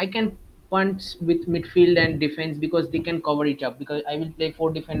 especially. I can punt with midfield and defense because they can cover it up. Because I will play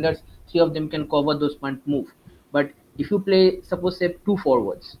four defenders, three of them can cover those punt move. But if you play, suppose say two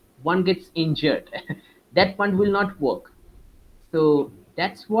forwards, one gets injured, that punt will not work. So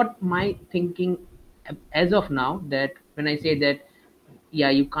that's what my thinking as of now. That when I say that, yeah,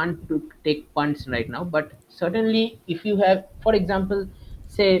 you can't take punts right now, but certainly if you have, for example,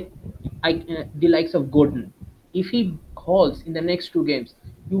 say the likes of Gordon, if he hauls in the next two games,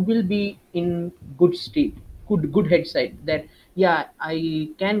 you will be in good state, good head side. That yeah, I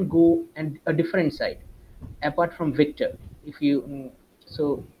can go and a different side apart from Victor. If you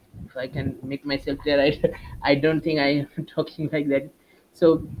so if I can make myself clear, I don't think I am talking like that.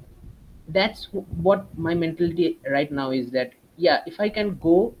 So that's what my mentality right now is, that yeah, if I can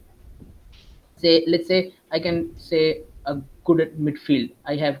go, say, let's say I can say a good at midfield,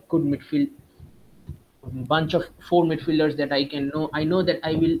 I have good midfield, bunch of four midfielders that I know that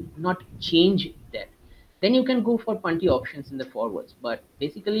I will not change that, then you can go for punty options in the forwards. But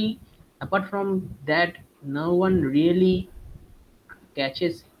basically, apart from that, no one really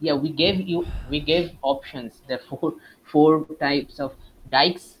catches. Yeah, we gave options, the four types of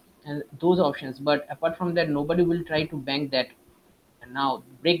dikes and those options, but apart from that, nobody will try to bank that now,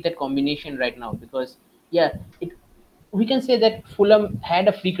 break that combination right now. Because yeah, it we can say that Fulham had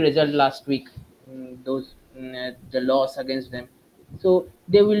a freak result last week, the loss against them, so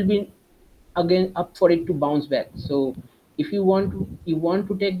they will be again up for it to bounce back. So if you want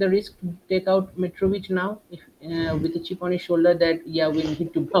to take the risk to take out Mitrovic now, if, with a chip on his shoulder, that yeah, we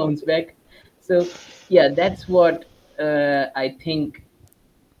need to bounce back. So yeah, that's what I think.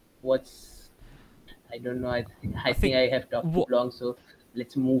 What's I don't know. I I think think I have talked too what long. So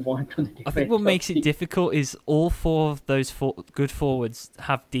let's move on to the I think different what makes it topic. difficult is all four of those good forwards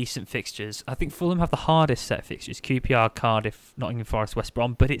have decent fixtures. I think Fulham have the hardest set of fixtures: QPR, Cardiff, Nottingham Forest, West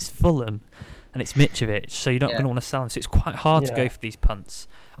Brom. But it's Fulham, and it's Mitrovic, so you're not going Yeah. to want to sell him. So it's quite hard to Yeah. go for these punts.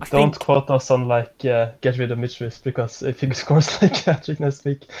 I Don't think quote us on like get rid of Mitrovic, because if he scores like hat-trick next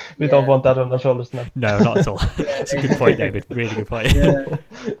week, we don't Yeah. want that on our shoulders now. no, not at all. Yeah. It's a good point, David. Really good point. Yeah.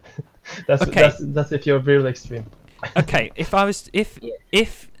 Okay. That's if you're really extreme. Okay, if Yeah.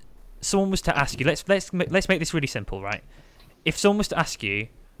 someone was to ask you, let's make this really simple, right? If someone was to ask you,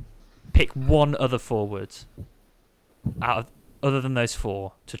 pick one other forward out of other than those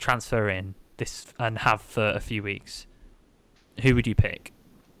four to transfer in this and have for a few weeks, who would you pick?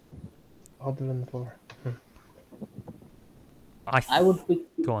 Other than four. I would pick.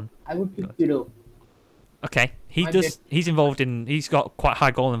 Go on. I would Go pick Piro. Okay, he I does. He's involved in. He's got quite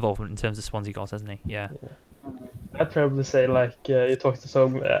high goal involvement in terms of Swansea goals, hasn't he? Yeah. I'd probably say like you talked to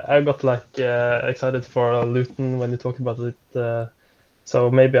some. I got like excited for Luton when you talked about it.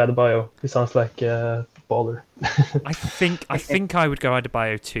 So maybe Adebayo. He sounds like a baller. I think I would go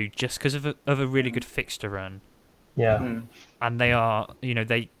Adebayo too, just because of a really good fixture run, Yeah. Mm. and they are,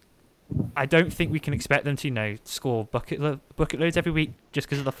 they. I don't think we can expect them to, score bucket loads every week just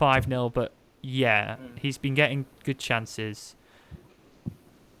because of the 5-0. But yeah, he's been getting good chances.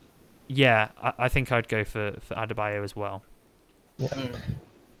 Yeah, I think I'd go for Adebayo as well. Mm.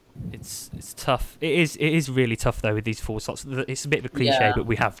 It's tough. It is really tough though with these forward slots. It's a bit of a cliche, Yeah. but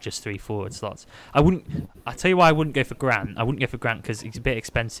we have just 3 forward slots. I tell you why I wouldn't go for Grant. I wouldn't go for Grant because he's a bit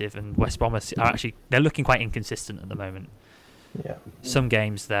expensive, and West Brom they're looking quite inconsistent at the moment. Yeah. Some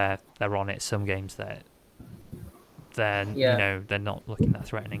games they're on it. Some games they're Yeah. they're not looking that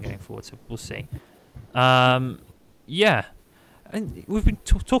threatening going forward. So we'll see. Yeah. And we've been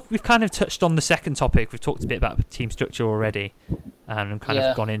we've kind of touched on the second topic. We've talked a bit about team structure already, and kind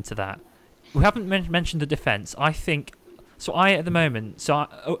Yeah. of gone into that. We haven't mentioned the defence. I think so. At the moment,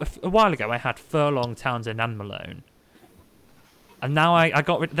 a while ago I had Furlong, Townsend, and Malone, and now I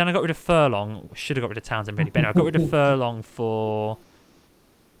got rid of Furlong. Should have got rid of Townsend really, but I got rid of Furlong for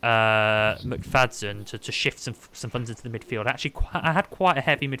McFadden to shift some funds into the midfield. Actually, I had quite a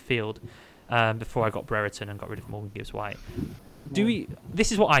heavy midfield before I got Brereton and got rid of Morgan Gibbs-White.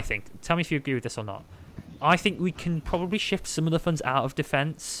 This is what I think. Tell me if you agree with this or not. I think we can probably shift some of the funds out of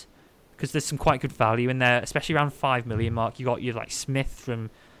defence because there's some quite good value in there, especially around 5 million mark. You've like Smith from,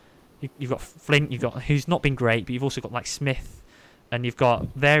 you've got Flint, who's not been great, but you've also got like Smith, and you've got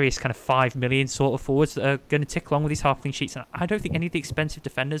various kind of 5 million sort of forwards that are going to tick along with these half clean sheets. And I don't think any of the expensive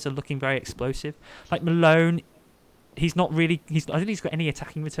defenders are looking very explosive. Like Malone he's not really. I don't think he's got any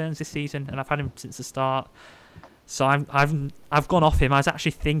attacking returns this season, and I've had him since the start. So I've gone off him. I was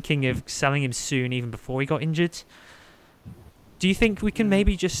actually thinking of selling him soon, even before he got injured. Do you think we can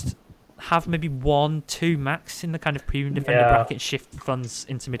maybe just have maybe 1-2 max in the kind of premium defender bracket, shift funds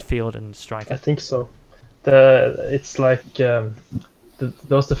into midfield and striker? I think so. It's like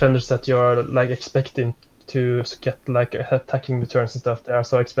those defenders that you're like expecting to get like attacking returns and stuff. They are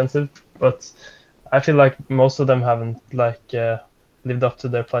so expensive, but I feel like most of them haven't like lived up to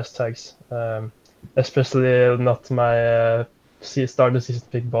their price tags. Especially not my start the season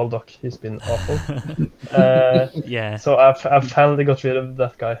pick Baldock. He's been awful. Yeah. So I've finally got rid of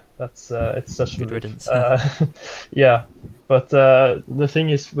that guy. That's it's such Good relief. riddance. Yeah, but the thing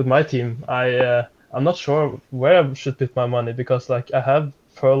is with my team, I'm not sure where I should put my money because like I have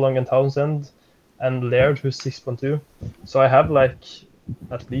Furlong and Townsend and Laird who's 6.2, so I have like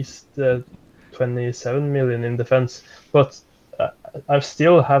at least 27 million in defense, but I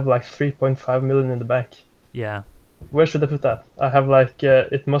still have like 3.5 million in the bank. Yeah. Where should I put that? I have like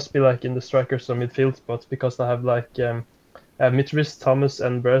it must be like in the strikers or midfield spots because I have like Mitris, Thomas,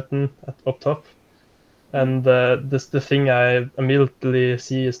 and Brereton up top. And the thing I immediately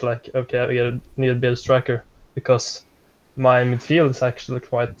see is like, okay, I need a better striker because my midfield is actually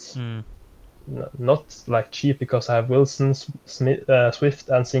quite not like cheap because I have Wilson, Smith, Swift,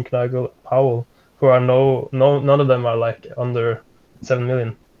 and Sinknagel, Powell, who are none of them are like under 7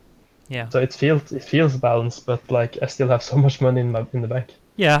 million. Yeah. So it feels balanced, but like I still have so much money in the bank.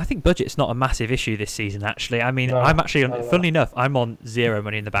 Yeah, I think budget's not a massive issue this season. Actually, I mean, No, I'm actually, not at all. funnily enough, I'm on 0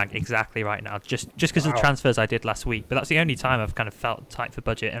 money in the bank exactly right now, just because of the Wow. transfers I did last week. But that's the only time I've kind of felt tight for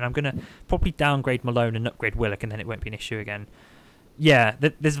budget, and I'm gonna probably downgrade Malone and upgrade Willock, and then it won't be an issue again. Yeah,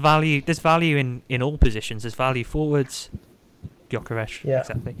 there's value. There's value in all positions. There's value forwards. Gyökeres, Yeah.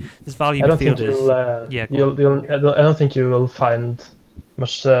 exactly. There's value I don't think midfielders. I don't think you will find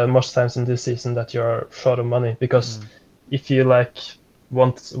much times in this season that you're short of money because if you like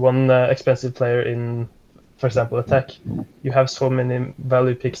want one expensive player in, for example, attack, you have so many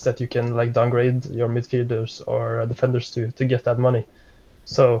value picks that you can like downgrade your midfielders or defenders to get that money.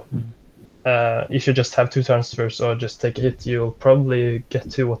 So if you just have 2 transfers or just take a hit, you'll probably get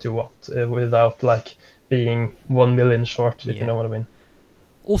to what you want without like being 1 million short, if you know what I mean.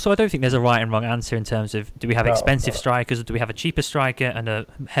 Also, I don't think there's a right and wrong answer in terms of do we have No, expensive no. strikers or do we have a cheaper striker and a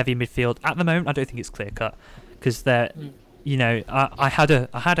heavy midfield. At the moment, I don't think it's clear cut because they're, you know, I had a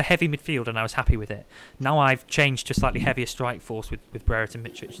heavy midfield and I was happy with it. Now I've changed to a slightly heavier strike force with Brereton,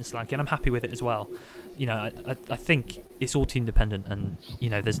 Mitrovic, and Solanke, and I'm happy with it as well. You know, I think it's all team dependent, and you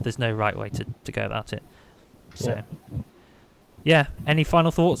know, there's no right way to go about it. So, yeah. Any final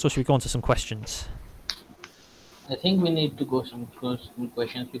thoughts, or should we go on to some questions? I think we need to go some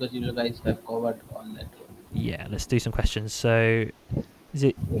questions because you guys have covered all that. Yeah, let's do some questions. So, is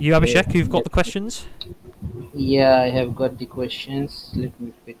it you, Abhishek, who've got the questions? Yeah, I have got the questions. Let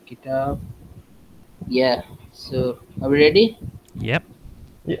me pick it up. Yeah, so are we ready? Yep.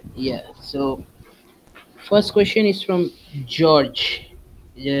 Yeah, so first question is from George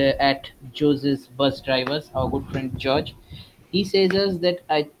at Jose's Bus Drivers, our good friend George. He says us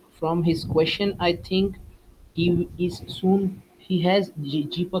that from his question, I think he has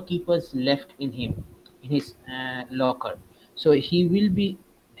Jeeper keepers left in his locker. So he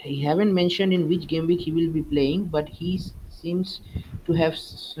haven't mentioned in which game week he will be playing, but he seems to have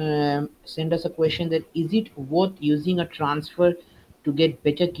sent us a question that is it worth using a transfer to get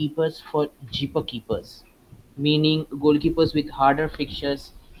better keepers for Jeeper keepers, meaning goalkeepers with harder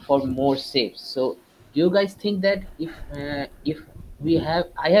fixtures for more saves. So do you guys think that if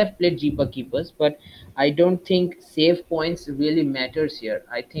I have played Jeeper keepers, but I don't think save points really matters here.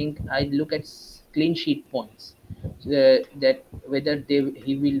 I think I look at clean sheet points. That whether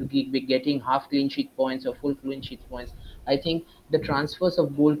he will be getting half clean sheet points or full clean sheet points. I think the transfers of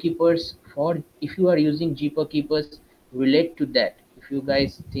goalkeepers for if you are using Jeeper keepers relate to that. If you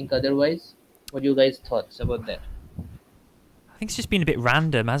guys think otherwise, what you guys thoughts about that? I think it's just been a bit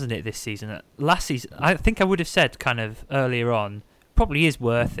random, hasn't it, this season? Last season, I think I would have said kind of earlier on, probably is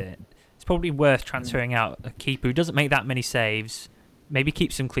worth it. It's probably worth transferring out a keeper who doesn't make that many saves, maybe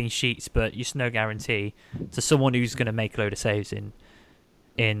keep some clean sheets, but just no guarantee, to someone who's going to make a load of saves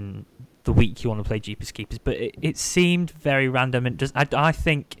in the week you want to play Jeepers keepers. But it seemed very random, and I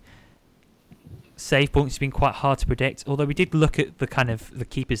think save points have been quite hard to predict. Although we did look at the kind of the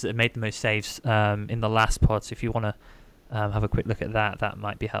keepers that have made the most saves in the last pod. So if you want to have a quick look at that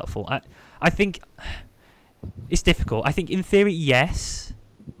might be helpful. I think it's difficult. I think in theory, yes,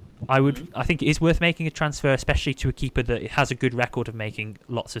 I think it is worth making a transfer, especially to a keeper that has a good record of making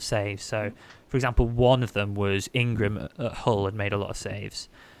lots of saves. So, for example, one of them was Ingram at Hull and made a lot of saves.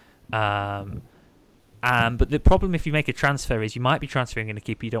 But the problem if you make a transfer is you might be transferring in a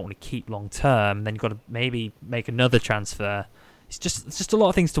keeper you don't want to keep long term. Then you've got to maybe make another transfer. It's just a lot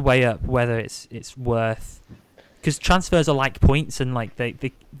of things to weigh up whether it's worth, because transfers are like points, and like they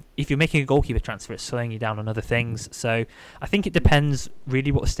if you're making a goalkeeper transfer, it's slowing you down on other things. So I think it depends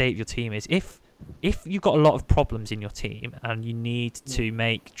really what the state of your team is. If you've got a lot of problems in your team and you need to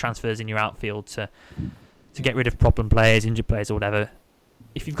make transfers in your outfield to get rid of problem players, injured players, or whatever.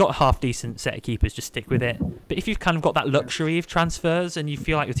 If you've got a half-decent set of keepers, just stick with it. But if you've kind of got that luxury of transfers and you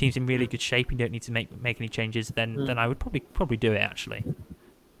feel like your team's in really good shape and you don't need to make any changes, then I would probably do it, actually.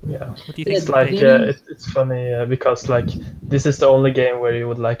 Yeah. What do you think? It's like it's funny because like this is the only game where you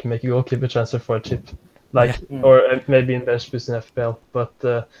would like make a goalkeeper transfer for a chip, like or maybe in bench boost in FPL. But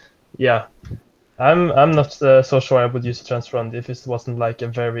yeah, I'm not so sure I would use a transfer on if it wasn't like a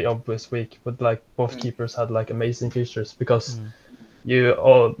very obvious week. But like both keepers had like amazing features because.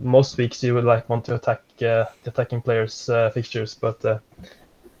 Most weeks you would like want to attack the attacking players' fixtures, but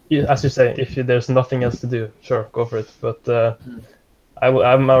as you say, if there's nothing else to do, sure, go for it. But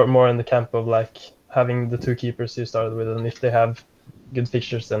I'm more in the camp of like having the two keepers you started with, and if they have good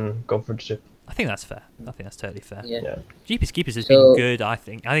fixtures, then go for the chip. I think that's fair. I think that's totally fair. Yeah. Jeepers Keepers has been good. I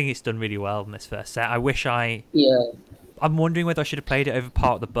think it's done really well in this first set. I wish I'm wondering whether I should have played it over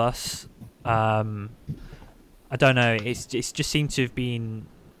part of the bus. I don't know. It's just seemed to have been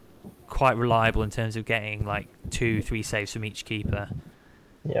quite reliable in terms of getting like 2-3 saves from each keeper.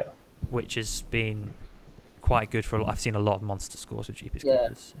 Yeah. Which has been quite good for. I've seen a lot of monster scores with Jeepers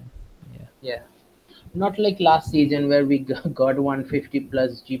Keepers. So, yeah. Not like last season where we got 150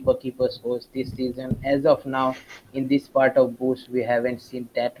 plus Jeeper Keeper scores. This season, as of now, in this part of Boost, we haven't seen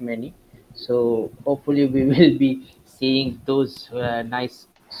that many. So hopefully we will be seeing those nice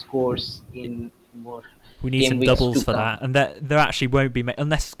scores in more. We need some doubles for that, and there actually won't be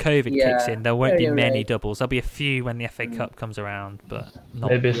unless COVID kicks in. There won't be many doubles. There'll be a few when the FA Cup comes around, but not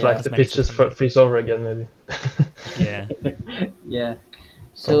maybe it's like the pitches freeze over again. Maybe. Yeah.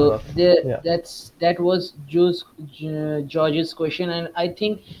 So that was George's question, and I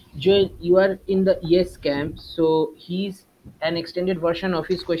think Joe, you are in the yes camp. So he's an extended version of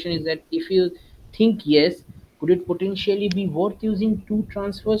his question is that if you think yes. Could it potentially be worth using 2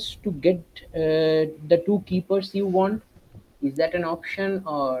 transfers to get the 2 keepers you want? Is that an option,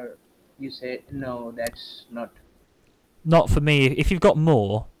 or you say no? That's not. Not for me. If you've got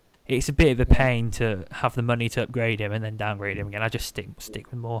more, it's a bit of a pain to have the money to upgrade him and then downgrade him again. I just stick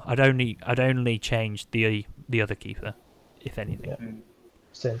with more. I'd only change the other keeper, if anything.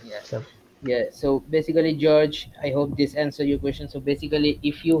 Same. Yeah. So basically, George, I hope this answers your question. So basically,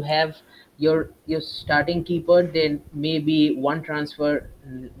 if you have your starting keeper, then maybe 1 transfer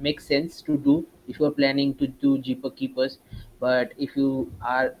makes sense to do if you are planning to do Jeeper Keepers. But if you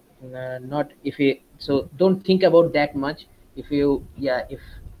are not, so don't think about that much. If you we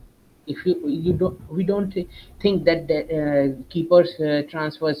don't think that the keepers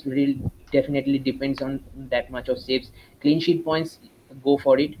transfers really definitely depends on that much of saves, clean sheet points. Go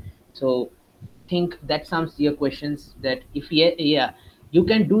for it. So think that sums your questions. That if you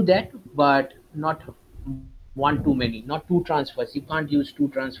can do that, but not one too many, not 2 transfers. You can't use 2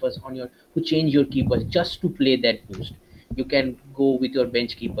 transfers to change your keepers just to play that boost. You can go with your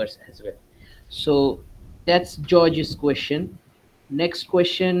bench keepers as well. So that's George's question. Next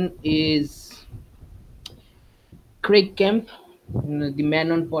question is Craig Kemp, the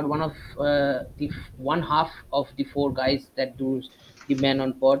man on pod, one half of the 4 guys that do the man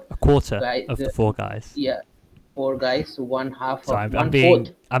on pod. A quarter of the 4 guys. Yeah. 4 guys, so one half. Sorry,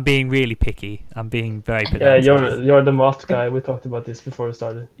 fourth. I'm being really picky. I'm being very picky. Yeah, you're the math guy. We talked about this before we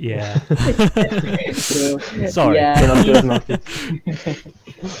started. Yeah. So, sorry.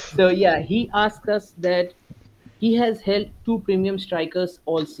 So he asked us that he has held 2 premium strikers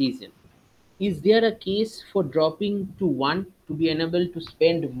all season. Is there a case for dropping to 1 to be unable to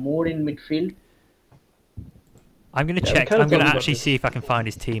spend more in midfield? I'm going to check. I'm going to actually see if I can find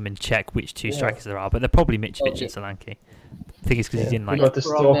his team and check which 2 strikers there are. But they're probably Mitrovic and Solanke. I think it's because he's in like. We got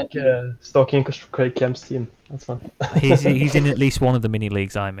to stalking Craig Kemp's team. That's fun. he's in at least one of the mini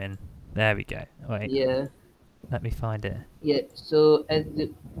leagues I'm in. There we go. Wait. Yeah. Let me find it. Yeah. So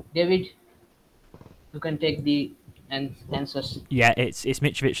David, you can take the answers. Yeah, it's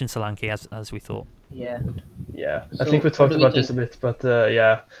Mitrovic and Solanke as we thought. Yeah. Yeah. So I think we talked about this a bit, but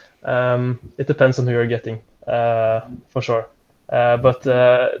it depends on who you're getting. For sure. But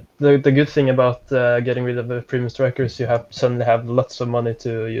the good thing about getting rid of the premium strikers, you suddenly have lots of money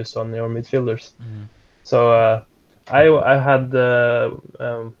to use on your midfielders. So I had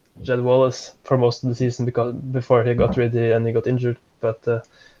Jed Wallace for most of the season because before he got ready and he got injured. But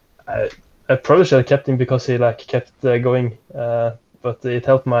I probably should have kept him because he kept going. But it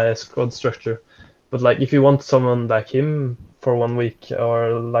helped my squad structure. But if you want someone like him for 1 week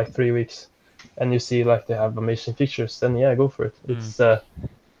or 3 weeks, and you see they have amazing fixtures, then yeah, go for it. It's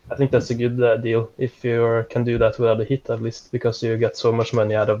I think that's a good deal if you can do that without a hit at least, because you get so much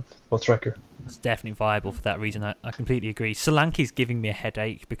money out of one striker. It's definitely viable for that reason. I completely agree. Solanke's giving me a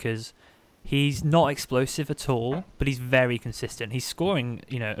headache because he's not explosive at all, but he's very consistent. He's scoring,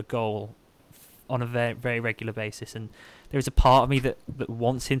 a goal on a very, very regular basis, and there is a part of me that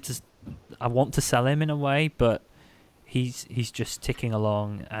wants him to. I want to sell him in a way, but he's just ticking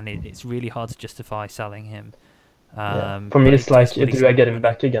along, and it's really hard to justify selling him. For me, it's do I get him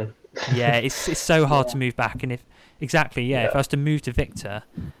back again? Yeah, it's so hard to move back, and if I was to move to Victor,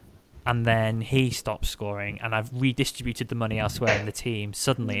 and then he stops scoring, and I've redistributed the money elsewhere in the team,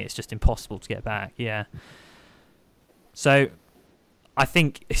 suddenly it's just impossible to get back. Yeah. So, I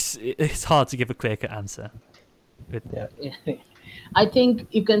think it's hard to give a clear-cut answer. I think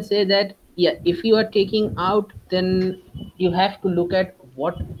you can say that, if you are taking out, then you have to look at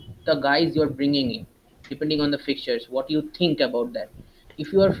what the guys you're bringing in, depending on the fixtures, what you think about that.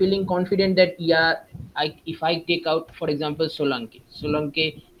 If you are feeling confident that, if I take out, for example,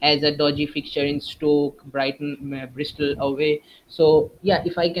 Solanke has a dodgy fixture in Stoke, Brighton, Bristol away. So,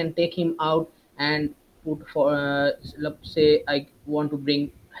 if I can take him out and put for, let's say, I want to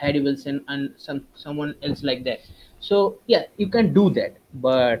bring Harry Wilson and someone else like that. So, you can do that.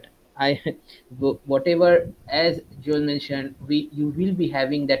 But whatever, as Joel mentioned, you will be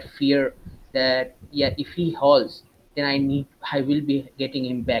having that fear that, if he hauls, then I will be getting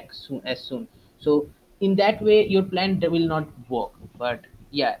him back soon. So in that way, your plan will not work. But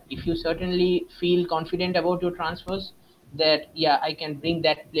if you certainly feel confident about your transfers, that I can bring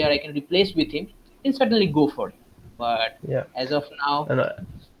that player, I can replace with him, then certainly go for it. But as of now, and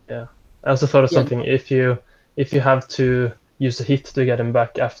I also thought of something. If you have to use a hit to get him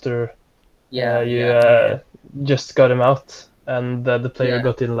back after you just got him out, and the player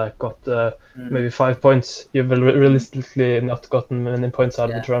got maybe 5 points, you've realistically not gotten many points out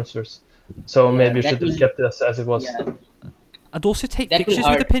of the transfers. So maybe you should have kept it as it was. I'd also take fixtures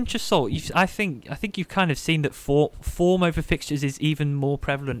with a pinch of salt. I think you've kind of seen that form over fixtures is even more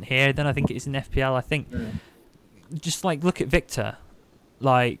prevalent here than I think it is in FPL. I think just look at Victor,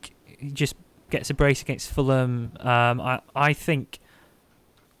 he just gets a brace against Fulham. I think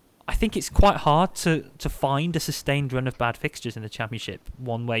it's quite hard to find a sustained run of bad fixtures in the Championship.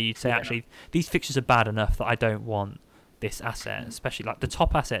 One where you'd say, actually, these fixtures are bad enough that I don't want this asset. Especially the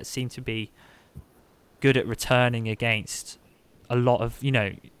top assets seem to be good at returning against a lot of,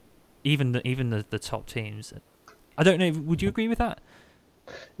 even the top teams. I don't know. Would you agree with that?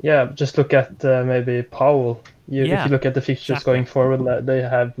 Yeah, just look at maybe Powell. If you look at the fixtures going forward, they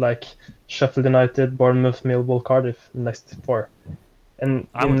have Sheffield United, Bournemouth, Millwall, Cardiff next 4. And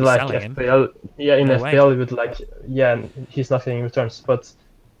in FPL, FPL you would he's not getting returns, but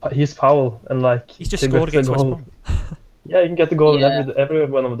he's Powell, and he's just scored against West Brom. Yeah, you can get the goal in every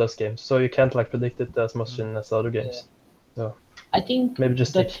one of those games, so you can't predict it as much in as other games. So I think maybe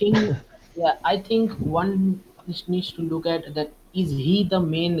just the thing. I think one needs to look at that. Is he the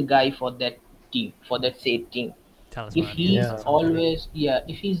main guy for that team, for that said team? Talisman, if he's always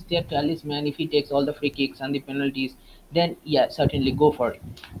if he's their talisman, if he takes all the free kicks and the penalties, then certainly go for it.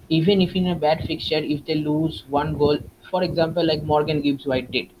 Even if in a bad fixture, if they lose one goal, for example, like Morgan Gibbs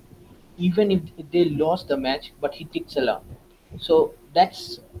White did, even if they lost the match, but he ticks along. So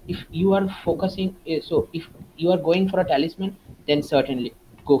that's, if you are focusing, so if you are going for a talisman, then certainly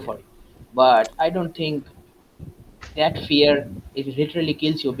go for it. But I don't think that fear, it literally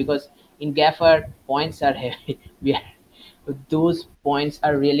kills you, because in Gaffer, points are heavy. Those points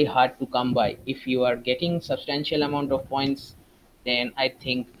are really hard to come by. If you are getting substantial amount of points, then I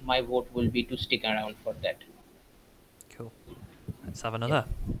think my vote will be to stick around for that. Cool. Let's have another.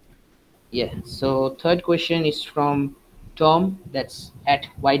 So third question is from Tom, that's at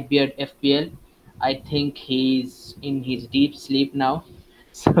Whitebeard FPL. I think he's in his deep sleep now.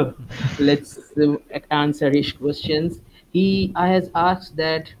 So let's answer his questions. He has asked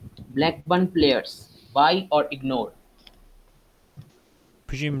that Blackburn players, buy or ignore?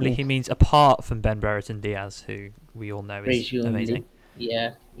 Presumably he means apart from Ben Brereton Diaz, who we all know is amazing.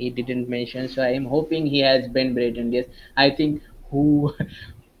 Yeah, he didn't mention, so I am hoping he has Ben Brereton Diaz. I think who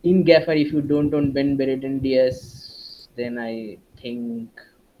in Gaffer, if you don't own Ben Brereton Diaz, then I think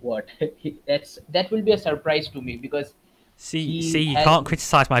what that will be a surprise to me because See, he you has. can't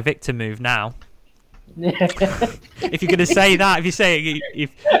criticise my Victor move now. If you're going to say that, if you say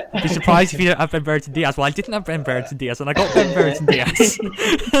if I'd be surprised if you don't have Ben Brereton Diaz. Well, I didn't have Ben Brereton Diaz, and I got Ben Brereton Diaz.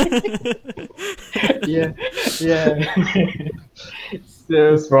 Yeah, yeah.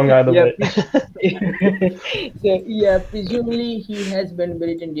 So It's wrong either yeah, way. so yeah, presumably he has been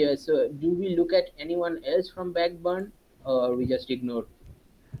buried in there. So do we look at anyone else from Backburn, or we just ignore?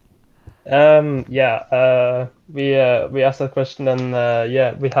 Yeah, we asked that question, and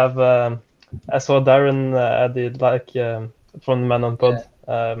yeah, we have. I saw Darren added like from the Man on Yeah,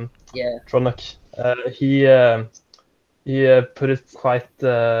 Pod, yeah, Tronok. He put it quite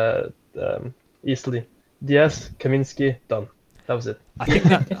easily. Diaz, Kaminsky, done. That was it. I think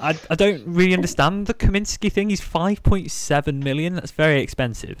that I don't really understand the Kaminsky thing. He's 5.7 million. That's very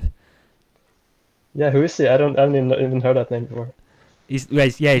expensive. Yeah, who is he? I haven't even heard that name before. He's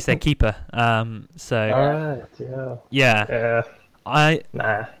their keeper. So Alright, yeah. yeah, I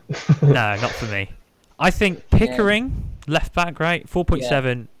Nah. no, not for me. I think Pickering left back, right,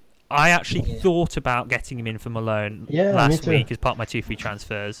 4.7. I actually thought about getting him in for Malone Yeah, me last too. week as part of my 2 free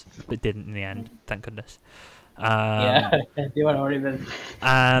transfers, but didn't in the end. Thank goodness. yeah. They were horrible.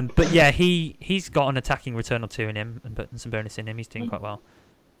 But yeah, he's got an attacking return or two in him and some bonus in him. He's doing quite well.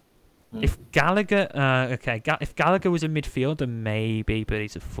 If Gallagher, if Gallagher was a midfielder, maybe, but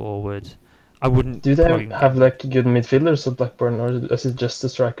he's a forward. I wouldn't. Do they probably- have like good midfielders at Blackburn, or is it just a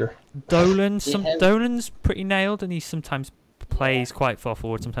striker? Dolan's They have- Dolan's pretty nailed, and he sometimes plays quite far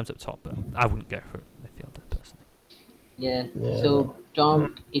forward, sometimes up top. But I wouldn't go for a midfielder personally. Yeah. Yeah. So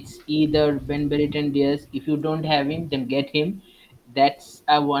Tom, it's either Ben Brereton Diaz. If you don't have him, then get him. That's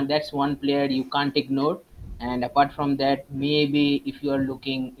one player you can't ignore. And apart from that, maybe if you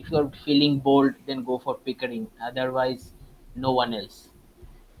are feeling bold, then go for Pickering. Otherwise, no one else.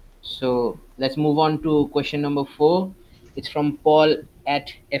 So let's move on to question number 4. It's from Paul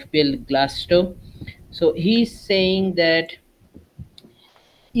at FPL Glasgow. So he's saying that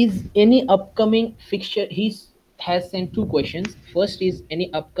is any upcoming fixture he's has sent 2 questions. First is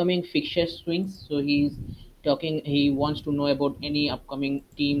any upcoming fixture swings. So he wants to know about any upcoming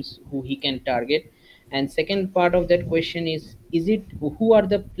teams who he can target. And second part of that question is it who are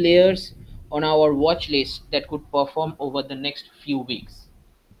the players on our watch list that could perform over the next few weeks?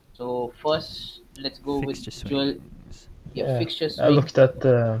 So first let's go with Fixture Joel. swings. Yeah, fixture I swing. looked at.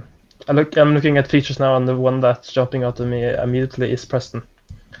 I'm looking at features now, and the one that's jumping out to me immediately is Preston.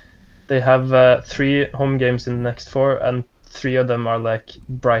 They have 3 home games in the next 4, and 3 of them are like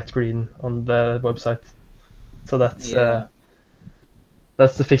bright green on the website. So that's Yeah.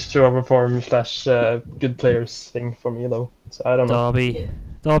 that's the fixture over form / good players thing for me though. So I don't know.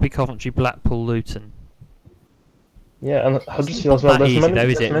 Derby, Coventry, Blackpool, Luton. Yeah, and It's Huddersfield not as well. that There's easy many, though,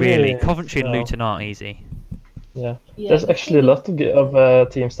 is there's it? many, Really, Coventry and no. Luton aren't easy. Yeah. Yeah, There's actually a lot of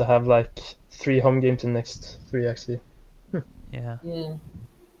teams that have like 3 home games in the next 3 actually. Yeah. Yeah.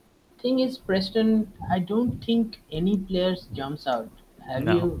 Thing is, Preston, I don't think any players jumps out. Have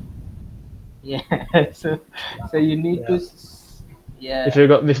No. you? Yeah. So you need to. Yeah. If you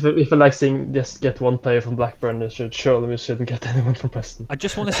like seeing just get one player from Blackburn, we shouldn't get anyone from Preston. I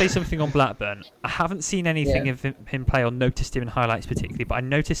just want to say something on Blackburn. I haven't seen anything Yeah. of him play or noticed him in highlights particularly, but I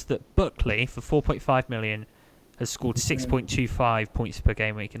noticed that Buckley, for 4.5 million, has scored 6.25 points per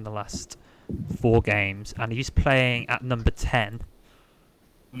game week in the last 4 games, and he's playing at number 10,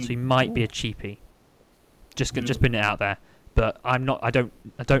 so he might be a cheapie. Just putting it out there, but I'm not. I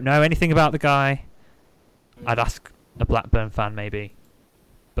don't know anything about the guy. I'd ask a Blackburn fan maybe,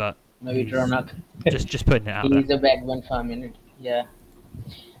 but Maybe Ronak. just putting it out He there. is a Backburn farm in it. Yeah.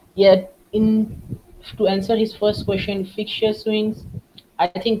 Yeah. To answer his first question, fixture swings. I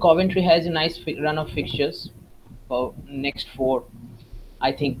think Coventry has a nice run of fixtures for next 4.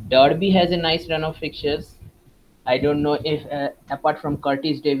 I think Derby has a nice run of fixtures. I don't know if apart from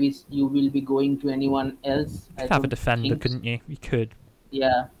Curtis Davis, you will be going to anyone else. I Have a don't defender, think so. couldn't you? You could.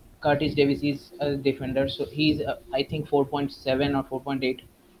 Yeah, Curtis Davis is a defender, so he's I think 4.7 or 4.8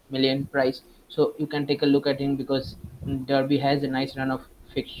 million price. So you can take a look at him because Derby has a nice run of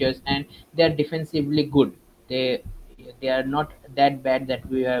fixtures and they are defensively good. They are not that bad that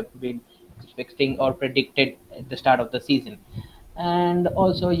we have been expecting or predicted at the start of the season. And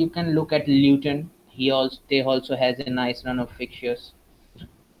also you can look at Luton. They also has a nice run of fixtures.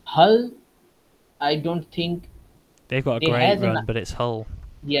 Hull, I don't think They've got a they great has run, an but it's Hull.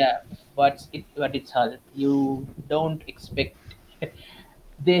 yeah, but it's Hull. You don't expect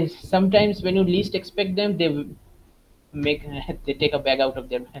they sometimes when you least expect them, they make they take a bag out of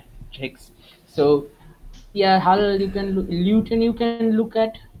their tricks. So Yeah, Hull you can look, Luton you can look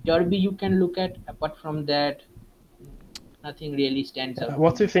at, Derby you can look at. Apart from that, nothing really stands out to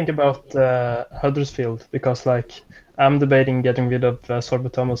What do you me. think about Huddersfield? Because like I'm debating getting rid of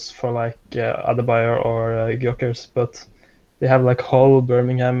Sorba Thomas for like Adebayor or Gyökeres, but they have like Hull,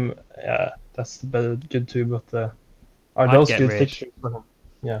 Birmingham. That's better, good too. But are I'd those get good rid. fixtures for him?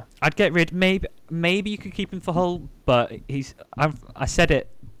 Yeah. I'd get rid. Maybe you could keep him for Hull, but I said it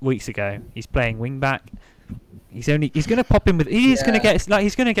weeks ago. He's playing wing back. He's going to pop in with. He's going to Yeah, get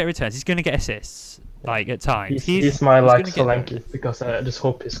he's going to get returns. He's going to get assists like at times. He's my He's like going to get. Solanke because I just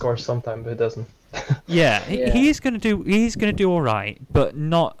hope he scores sometime, but he doesn't. Yeah, yeah. he's going to do. He's going to do all right, but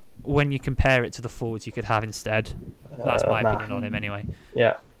not when you compare it to the forwards you could have instead. That's my Nah. opinion on him anyway.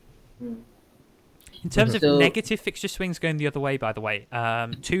 Yeah. Mm. In terms of So negative fixture swings going the other way, by the way,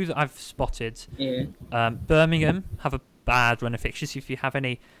 two that I've spotted. yeah, Birmingham have a bad run of fixtures. If you have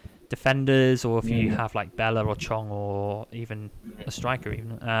any defenders, or if you have like Bella or Chong, or even a striker,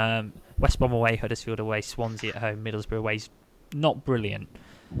 even West Brom away, Huddersfield away, Swansea at home, Middlesbrough away is not brilliant.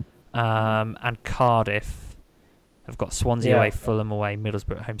 And Cardiff have got Swansea Yeah. away, Fulham away,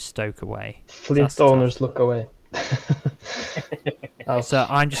 Middlesbrough at home, Stoke away. Flint That's tough. owners look away. Ouch. So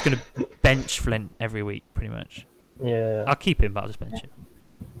I'm just going to bench Flint every week, pretty much. Yeah. I'll keep him, but I'll just bench him.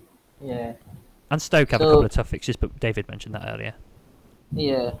 yeah. And Stoke have a So couple of tough fixtures, but David mentioned that earlier.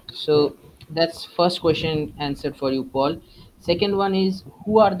 yeah, so that's first question answered for you, Paul. Second one is,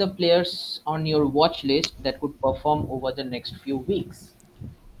 who are the players on your watch list that could perform over the next few weeks?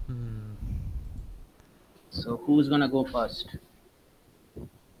 Hmm. So who's gonna go first?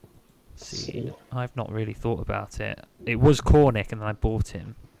 See, I've not really thought about it. It was Cornick, and then I bought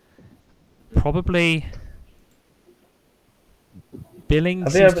him. Probably Billing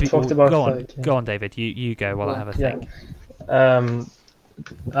Have you seems ever to be. talked about Go on, like, go on, David. You go while I Go have a yeah. think.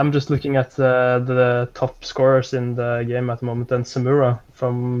 I'm just looking at the top scorers in the game at the moment, and Samura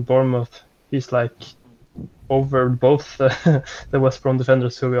from Bournemouth, he's like over both the West Brom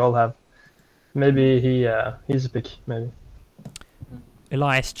defenders who we all have. Maybe he's a pick, maybe.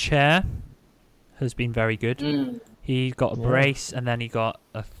 Elias Chair has been very good. Mm, He got a Yeah. brace, and then he got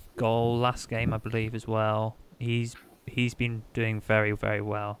a goal last game, I believe, as well. He's been doing very, very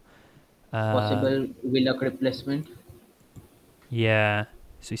well. possible Willock replacement. Yeah,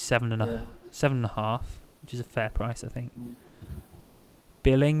 so he's seven and Yeah. a half, which is a fair price, I think. Mm.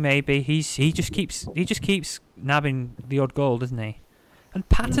 Billing, maybe he just keeps nabbing the odd goal, doesn't he? And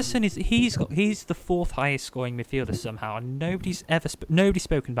Patterson he's the fourth highest scoring midfielder somehow, and nobody's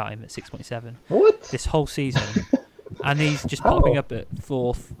spoken about him at 6.7 What? this whole season, and he's just How? popping up at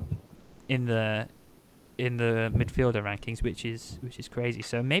fourth in the midfielder rankings, which is crazy.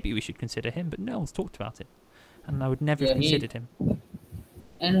 So maybe we should consider him, but no one's talked about it, and I would never Yeah, have considered him.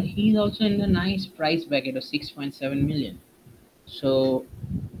 and he's also in the nice price bracket of 6.7 million. So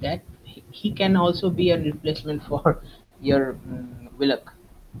that he can also be a replacement for your Willock.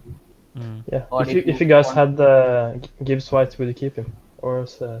 Mm. Yeah. Or If you guys had Gibbs White, would you keep him or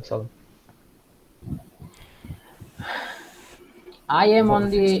sell him? I am For on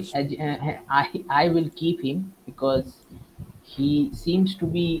the the fixtures. edge. I will keep him because he seems to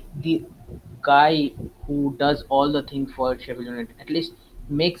be the guy who does all the things for Sheffield United. At least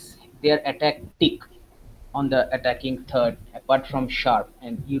makes their attack tick on the attacking third. Apart from Sharp,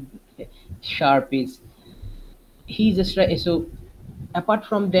 and Sharp is he's a so. Apart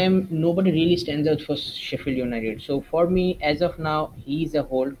from them, nobody really stands out for Sheffield United. So for me, as of now, he is a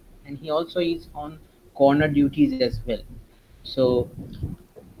hold, and he also is on corner duties as well. So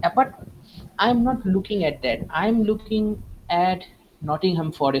apart, I'm not looking at that. I'm looking at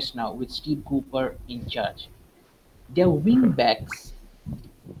Nottingham Forest now with Steve Cooper in charge. Their wing backs,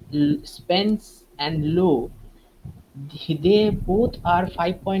 Spence and Lowe, they both are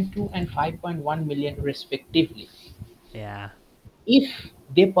 5.2 and 5.1 million respectively. Yeah. If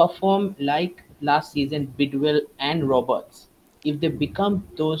they perform like last season, Bidwell and Roberts, if they become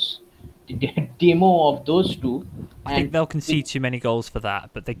those demo of those two, I think and they'll with concede too many goals for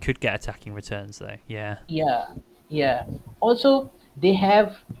that, but they could get attacking returns though. Yeah. yeah, yeah. Also, they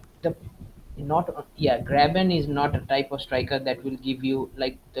have the not yeah. Graben is not a type of striker that will give you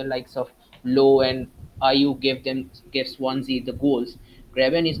like the likes of Low and Ayu gave Swansea the goals.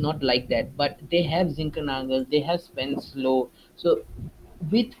 Graben is not like that, but they have Zinkernagel, they have Spence Low. So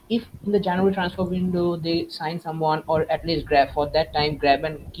with if in the January transfer window they sign someone or at least grab for that time grab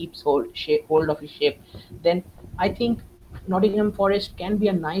and keeps hold of his shape, then I think Nottingham Forest can be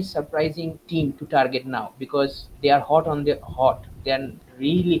a nice surprising team to target now because they are hot. They are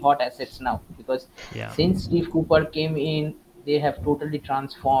really hot assets now because Yeah. since Steve Cooper came in, they have totally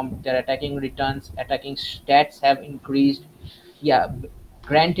transformed. Their attacking returns, attacking stats have increased. Yeah,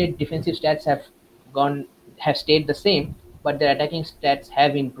 granted, defensive stats gone have stayed the same, but their attacking stats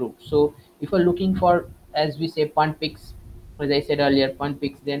have improved. So if you're looking for, as we say, punt picks, as I said earlier, punt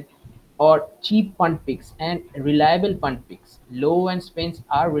picks, then or cheap punt picks and reliable punt picks. Low and Spence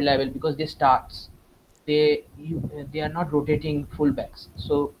are reliable because they starts. They are not rotating fullbacks.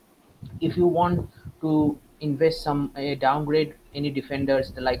 So if you want to invest some downgrade any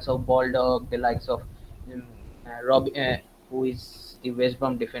defenders, the likes of Baldock, the likes of um, Rob, who is the West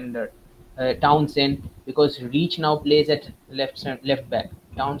Brom defender, Townsend, because Reach now plays at left back.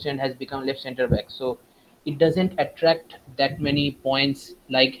 Townsend has become left centre back, so it doesn't attract that many points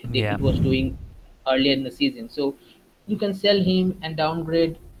like Yeah. it was doing earlier in the season. So you can sell him and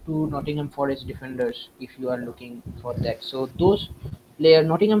downgrade to Nottingham Forest defenders if you are looking for that. So those player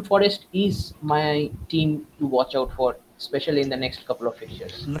Nottingham Forest is my team to watch out for, especially in the next couple of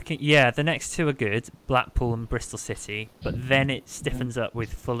fixtures. The next two are good, Blackpool and Bristol City, but then it stiffens up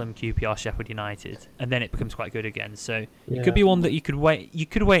with Fulham, QPR, Sheffield United, and then it becomes quite good again. So it could be one that you could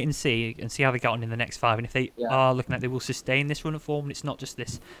wait and see how they get on in the next five, and if they are looking like they will sustain this run of form, and it's not just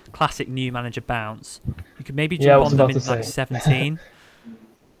this classic new manager bounce, you could maybe jump on them in like 17.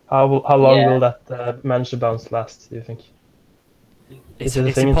 How long will that manager bounce last, do you think? It's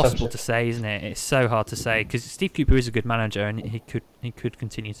impossible to say, isn't it? It's so hard to say because Steve Cooper is a good manager and he could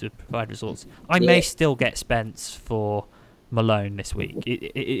continue to provide results. I may still get Spence for Malone this week.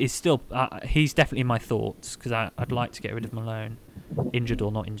 It is still he's definitely in my thoughts because I'd like to get rid of Malone, injured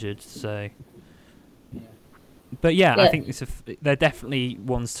or not injured. So, but I think they're definitely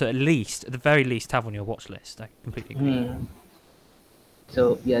ones to at the very least have on your watch list. I completely agree.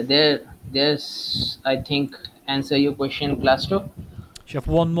 So there's I think answer your question, Plasto. Do you have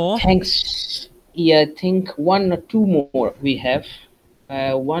one more? Thanks. Yeah, I think one or two more we have.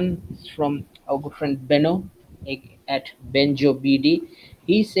 One from our good friend Benno at Benjo BD.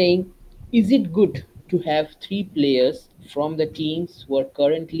 He's saying, is it good to have three players from the teams who are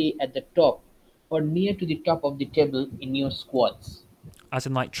currently at the top or near to the top of the table in your squads? As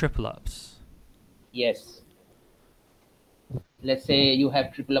in like triple ups? Yes. Let's say you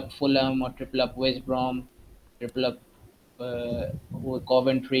have triple up Fulham or triple up West Brom, triple up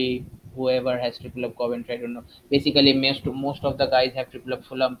Coventry, whoever has triple up Coventry, I don't know. Basically, most of the guys have triple up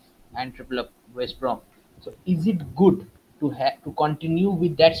Fulham and triple up West Brom. So, is it good to continue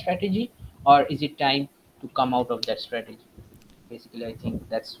with that strategy, or is it time to come out of that strategy? Basically, I think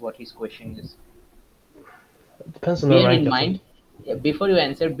that's what his question is. Depends on the rank. Bear in mind, before you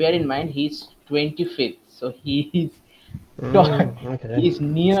answer, bear in mind he's 25th, so he's he's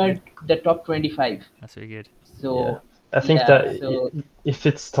near the top 25. That's very good. So I think if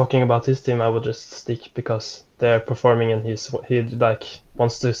it's talking about his team, I would just stick because they're performing and he like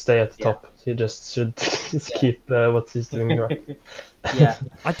wants to stay at the top. He just should keep what he's doing right.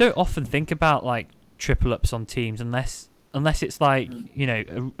 I don't often think about like triple ups on teams unless it's like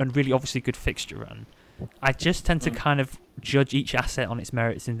a really obviously good fixture run. I just tend to kind of judge each asset on its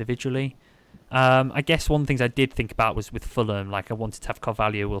merits individually. I guess one of the things I did think about was with Fulham, like I wanted to have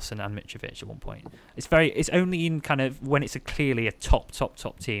Carvalho, Wilson and Mitrovic at one point. It's only in kind of when it's clearly a top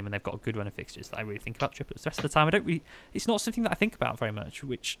team and they've got a good run of fixtures that I really think about triplets. The rest of the time it's not something that I think about very much,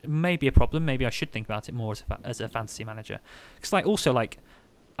 which may be a problem. Maybe I should think about it more as a fantasy manager. Because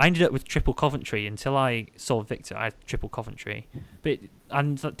I ended up with triple Coventry until I saw Victor. I had triple Coventry,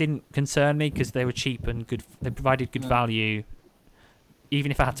 and that didn't concern me because they were cheap and good. They provided good value,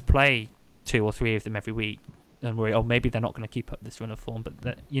 even if I had to play 2 or 3 of them every week and worry, maybe they're not going to keep up this run of form. But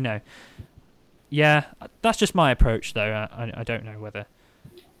that's just my approach, though. I don't know whether.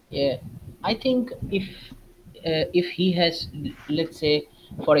 Yeah, I think if he has, let's say,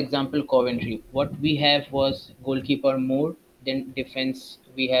 for example, Coventry, what we have was goalkeeper Moore, then defense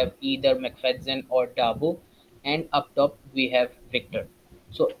we have either McFadden or Dabo, and up top we have Victor.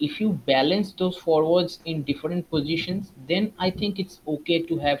 So if you balance those forwards in different positions, then I think it's okay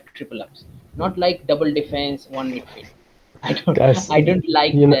to have triple ups, not like double defense, one midfield. I don't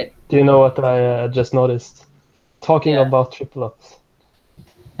like that. Do you know what I just noticed? Talking about triple ups.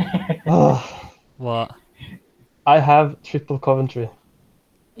 What? I have triple Coventry.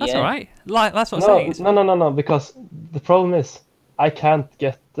 That's all right. That's what I'm saying. No. Because the problem is I can't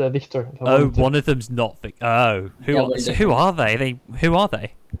get Victor. One of them's not Victor. Oh, who are they? Who are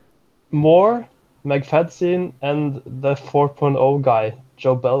they? Moore, McFadden, and the 4.0 guy,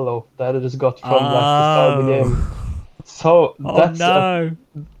 Joe Bello, that I just got from the start of the game. So that's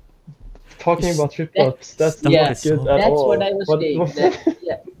talking about triple ups. That's not good at all. That's what I was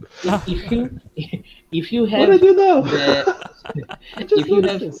saying. If you have what did you know? Just If you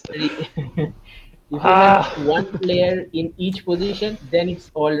noticed have this. if you have Ah, one player in each position, then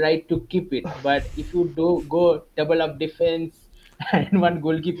it's all right to keep it. But if you do go double up defense and one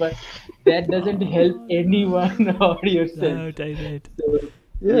goalkeeper, that doesn't help Oh anyone no, or yourself. no, David. So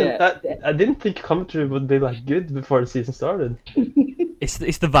yeah, yeah, I didn't think commentary would be like good before the season started. It's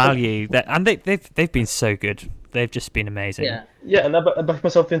the value that, and they've been so good. They've just been amazing. yeah. Yeah, and I backed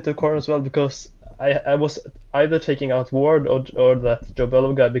myself into a corner as well because I was either taking out Ward or that Joe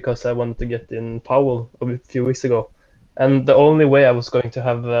Bello guy because I wanted to get in Powell a few weeks ago, and the only way I was going to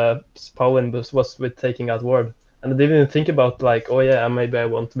have Powell in was with taking out Ward, and I didn't even think about like, oh yeah, maybe I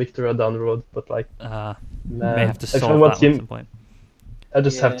want Victor down the road, but like, May man, have to if I solve want that one at some him, point. I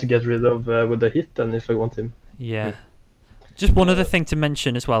just have Yeah. to get rid of with the hit, then if I want him. Yeah. Just one other Uh, thing to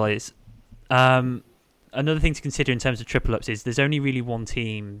mention as well is, another thing to consider in terms of triple ups is there's only really one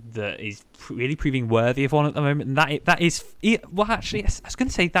team that is really proving worthy of one at the moment, and that is well, actually, I was going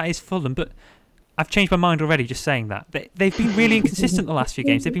to say that is Fulham, but I've changed my mind already. Just saying that they've been really inconsistent the last few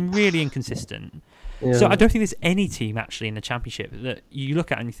games. They've been really inconsistent. Yeah. So I don't think there's any team actually in the Championship that you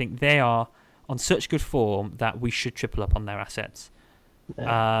look at and you think they are on such good form that we should triple up on their assets.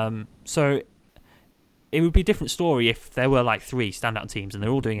 Yeah. So it would be a different story if there were like three standout teams and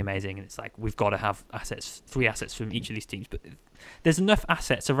they're all doing amazing, and it's like we've got to have three assets from each of these teams. But there's enough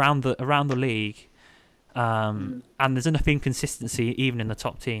assets around the league, and there's enough inconsistency even in the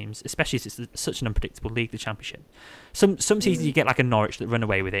top teams, especially as it's such an unpredictable league, the Championship. Some seasons you get like a Norwich that run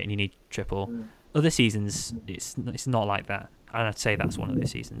away with it and you need triple. Other seasons it's not like that, and I'd say that's one of the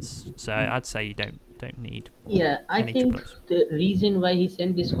seasons. So I'd say you don't need Yeah, I any think triple ups. the reason why he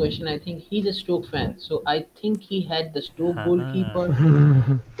sent this question, I think he's a Stoke fan. So I think he had the Stoke goalkeeper,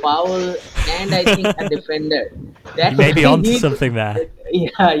 Powell, and I think a defender. You That's may be why onto he. something there.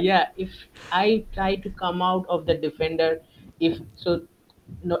 Yeah, yeah. If I try to come out of the defender, if so,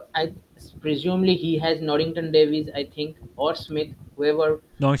 no, I presumably he has Norrington Davies, I think, or Smith, whoever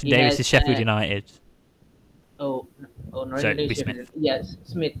Norrington he Davis has. is Sheffield United, Oh, oh, so Norrington it'd be Davies, Smith. yes,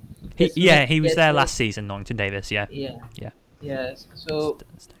 Smith. He was Yes, there Smith. last season. Norrington Davis, yeah. Yeah, Yeah. yes. So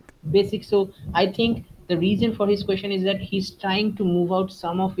basic. So I think the reason for his question is that he's trying to move out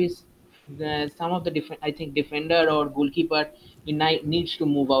some of the different. I think defender or goalkeeper needs to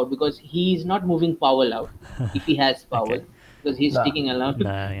move out because he is not moving Powell out if he has Powell Okay. because he's Nah. sticking along. No,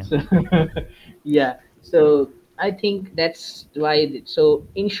 yeah. So yeah. So I think that's why. So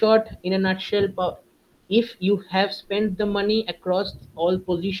in short, in a nutshell, if you have spent the money across all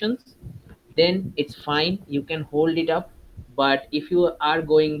positions, then it's fine. You can hold it up. But if you are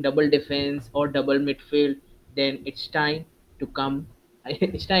going double defense or double midfield, then it's time to come.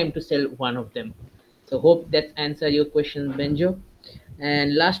 It's time to sell one of them. So hope that answer your question, Benjo.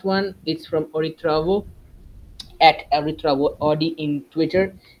 And last one, it's from Oritravo at Oritravo Audi in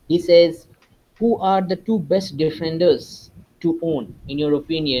Twitter. He says, "Who are the two best defenders to own, in your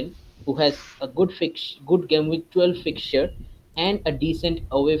opinion, who has a good game week 12 fixture and a decent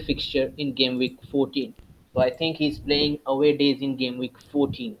away fixture in game week 14?" So I think he's playing away days in game week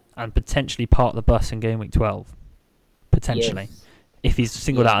 14. And potentially part the bus in game week 12. Potentially. Yes. If he's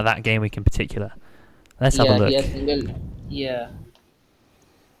singled out Yeah. of that game week in particular. Let's have a Yeah, look. he has single. Yeah.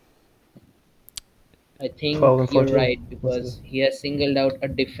 I 12 and think you're 14. right because he has singled out a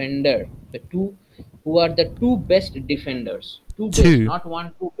defender. The two who are the two best defenders. Two best, Two. not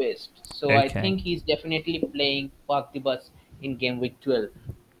one, two best. So I Okay. think he's definitely playing Park the Bus in game week 12.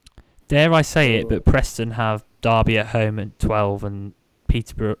 Dare I say it, So but Preston have Derby at home at 12 and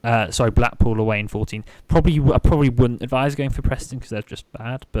Blackpool away in 14. I probably wouldn't advise going for Preston because they're just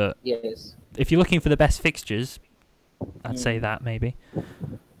bad, but yes. if you're looking for the best fixtures, I'd say that maybe.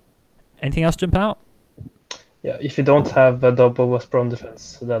 Anything else jump out? Yeah, if you don't have a double West Brom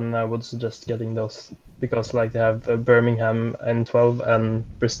defense, then I would suggest getting those because like they have Birmingham in 12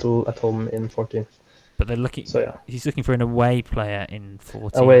 and Bristol at home in 14. But they're looking. So yeah, He's looking for an away player in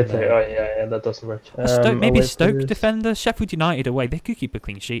 14. away though. player. Oh yeah, that doesn't work. Maybe Away Stoke players- defender, Sheffield United away. They could keep a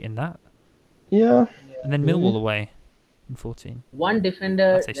clean sheet in that, Yeah, and then Millwall away in 14. One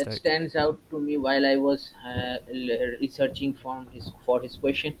defender I'd say that Stoke. stands out to me while I was researching for his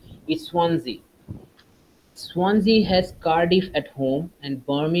question is Swansea. Swansea has Cardiff at home and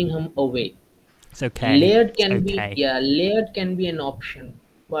Birmingham away. It's okay. Laird can It's be okay. Laird can be an option,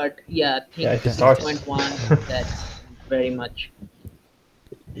 but yeah, I think Yeah, if he starts. 6.1 that's very much.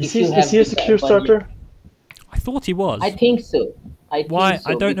 is If you he have a the secure budget. starter? I thought he was. I think so. I think Why?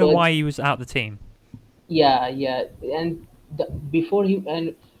 so I don't know because- why he was out the team. Yeah, yeah, and before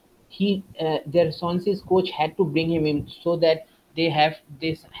he their Swansea's coach had to bring him in so that they have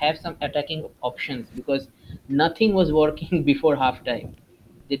some attacking options because nothing was working before halftime.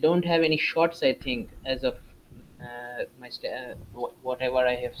 They don't have any shots, I think, as of whatever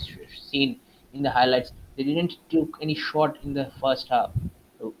I have seen in the highlights. They didn't took any shot in the first half.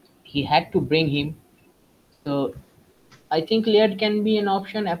 So he had to bring him. So I think Laird can be an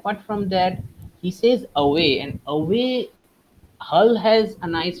option. Apart from that, he says away, and away Hull has a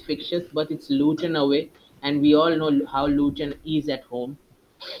nice fixtures, but it's Luton away, and we all know how Luton is at home.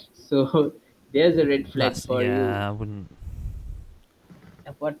 So there's a red flag That's for you. I wouldn't.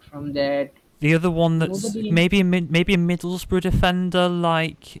 Apart from that, The other one that's nobody. maybe maybe a Middlesbrough defender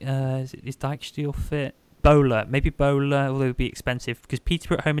like is Dijksteel fit? Bowler, maybe Bowler, although it would be expensive because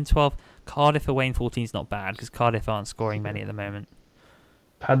Peterborough at home in 12, Cardiff away in 14 is not bad because Cardiff aren't scoring many at the moment.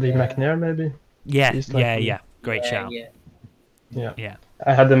 Paddy Yeah. McNair, maybe. Yeah, He's like yeah. Great Yeah, shout. yeah. Yeah. Yeah,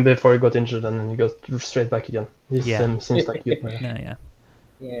 I had him before he got injured, and then he goes straight back again. He Yeah. seems like a good player. no, yeah.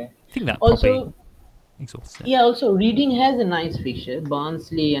 Yeah. I think that probably Also, exhausts it. yeah. Also, Reading has a nice fixture.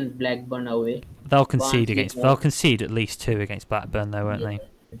 Barnsley and Blackburn away. They'll concede Barnsley, against. yeah. They'll concede at least 2 against Blackburn, though, won't Yeah, they?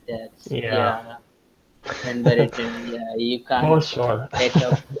 that's Yeah. And Brereton, yeah, you can't For sure. get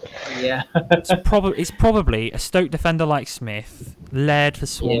up. Yeah. It's probably a Stoke defender like Smith, Laird for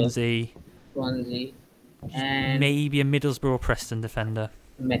Swansea, Swansea and maybe a Middlesbrough or Preston defender.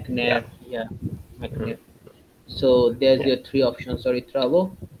 McNair. Yeah, McNair. So there's Yeah. your three options. Sorry,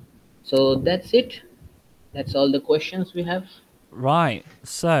 Travo. So that's it. That's all the questions we have. Right,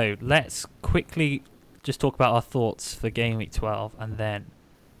 so let's quickly just talk about our thoughts for Game Week 12, and then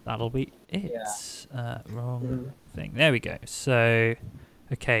that'll be it. Wrong thing. There we go. So,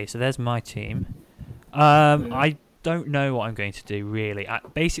 okay, so there's my team. I don't know what I'm going to do, really.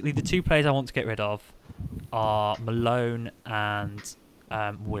 Basically, the 2 players I want to get rid of are Malone and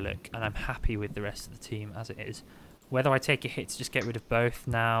Willock, and I'm happy with the rest of the team as it is. Whether I take a hit to just get rid of both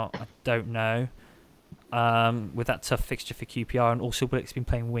now, I don't know. With that tough fixture for QPR, and also Willock's been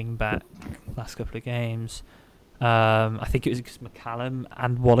playing wing back last couple of games. I think it was because McCallum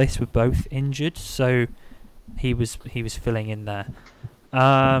and Wallace were both injured, so he was filling in there.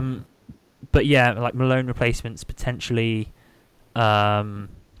 But yeah, like Malone replacements potentially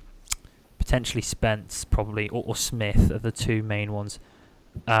Spence probably or Smith are the 2 main ones.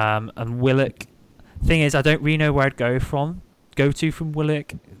 And Willock. Thing is, I don't really know where I'd go to from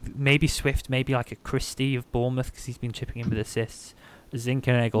Willock. Maybe Swift, maybe like a Christie of Bournemouth because he's been chipping in with assists.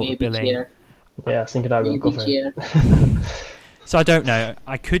 Zinchenko or Maybe Billing. chair. Yeah, I think I'll go Maybe for it. chair. So I don't know.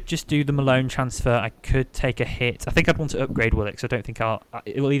 I could just do the Malone transfer. I could take a hit. I think I'd want to upgrade Willock, so I don't think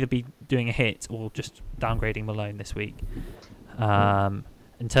it will either be doing a hit or just downgrading Malone this week. In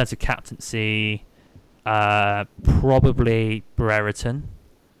terms of captaincy, probably Brereton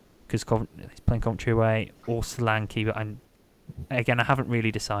because he's playing Coventry away, or Solanke. But I haven't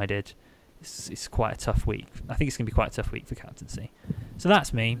really decided. It's quite a tough week. I think it's going to be quite a tough week for captaincy. So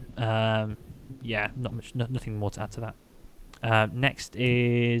that's me. Yeah, not much, nothing more to add to that. Next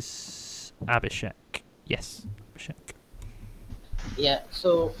is Abhishek. Yes, Abhishek. Yeah.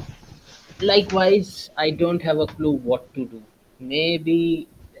 So likewise, I don't have a clue what to do. Maybe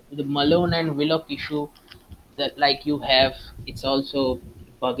the Malone and Willock issue that like you have, it's also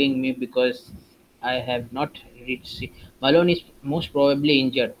bugging me because I have not reached. Malone is most probably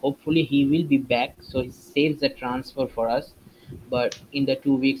injured. Hopefully, he will be back, so he saves the transfer for us. But in the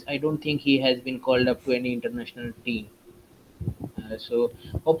 2 weeks, I don't think he has been called up to any international team. So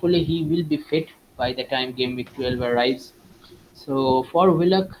hopefully, he will be fit by the time game week 12 arrives. So for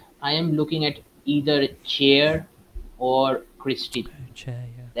Willock, I am looking at either Chair or Christie. Chair,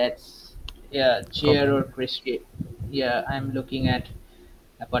 yeah. That's Chair or Christie. Yeah, I'm looking at.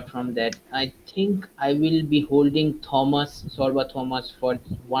 Apart from that, I think I will be holding Sorba Thomas for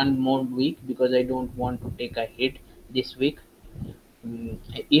one more week because I don't want to take a hit this week.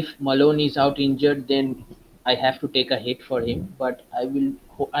 If Malone is out injured, then I have to take a hit for him. But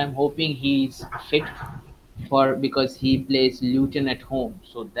I'm hoping he's fit for because he plays Luton at home,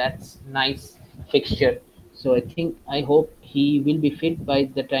 so that's nice fixture. So I hope he will be fit by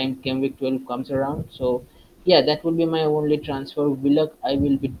the time Game Week 12 comes around. So yeah, that will be my only transfer. Willock, I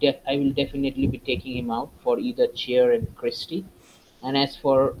will definitely be taking him out for either Chair and Christie. And as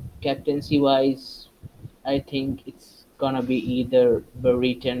for captaincy wise, I think it's gonna be either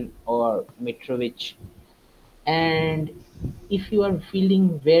Brereton or Mitrovic. And if you are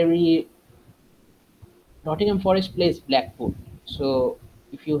feeling very Nottingham Forest plays Blackpool. So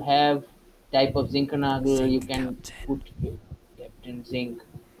if you have type of Zinkernagel, you can put Captain Zink.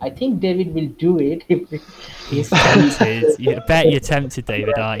 I think David will do it if Tempted. I bet you're tempted,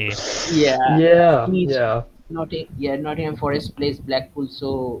 David, aren't you? yeah. Yeah, He's- yeah. Nottingham Forest plays Blackpool,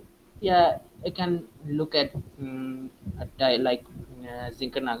 so yeah, I can look at a tie like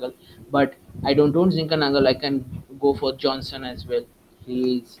Zinkernagel, but I don't own Zinkernagel. I can go for Johnson as well.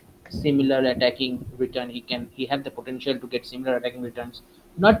 He is similar attacking return. He have the potential to get similar attacking returns.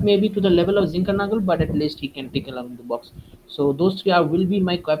 Not maybe to the level of Zinkernagel, but at least he can take along the box. So those three will be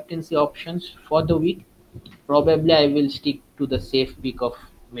my captaincy options for the week. Probably I will stick to the safe pick of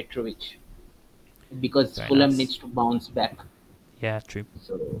Mitrovic because Very Fulham nice. needs to bounce back. Yeah, true.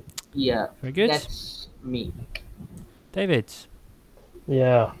 So yeah, Very good. that's me. David.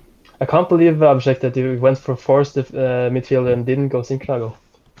 Yeah. I can't believe, Abhishek, that you went for forced midfielder and didn't go Zinchenko.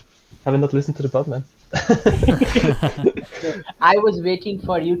 Have you not listened to the pod, man? So I was waiting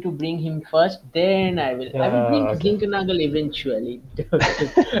for you to bring him first, then I will bring Okay. Zinkernagel eventually.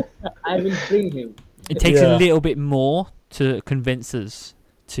 I will bring him. It takes a Yeah. little bit more to convince us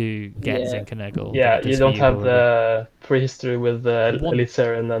to get Yeah. Zinkernagel than Yeah, it you does for don't you, have probably. the prehistory with One- Elite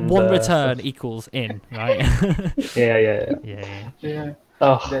Serien and One return stuff. equals in, right? Yeah. Yeah. Yeah.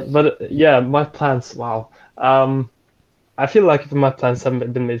 Oh, That's but yeah, my plans. Wow. I feel like my plans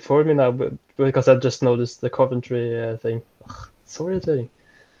haven't been made for me now, but because I just noticed the Coventry thing. Ugh, so irritating.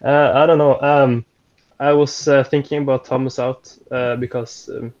 I don't know. I was thinking about Thomas out because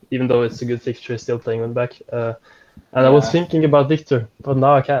even though it's a good fixture, he's still playing on the back. And I was yeah. thinking about Victor, but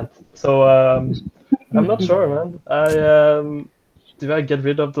now I can't. So I'm not sure, man. Do I get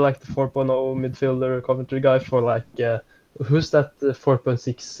rid of the 4.0 midfielder Coventry guy for who's that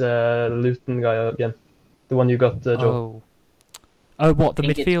 4.6 Luton guy again? The one you got, Joe. Oh, what, the I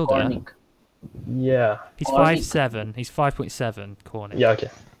think it's midfielder? Cornick. Yeah. He's Cornick. 5'7". He's 5.7, Cornick. Yeah. Okay.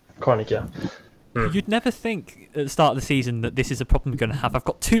 Cornick. Yeah. You'd never think at the start of the season that this is a problem we're going to have. I've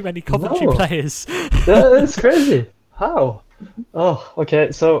got too many Coventry No. players. That's crazy. How? Oh,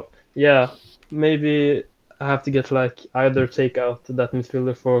 okay. So yeah, maybe I have to get either take out that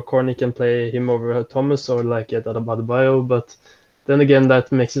midfielder for Cornick and play him over Thomas, or get Adebayo. But then again,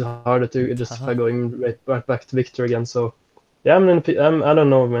 that makes it harder to justify going right back to Victor again. So yeah, I don't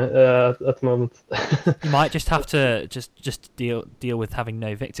know, man. At the moment. You might just have to just deal with having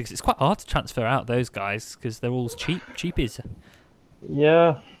no Victor, because it's quite hard to transfer out those guys because they're all cheapies.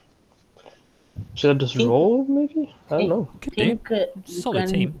 Yeah. Should I just Think- roll? Maybe I don't know. Could do. Think you Solid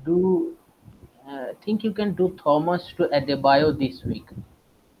can team. do. Think you can do Thomas to Adebayo this week,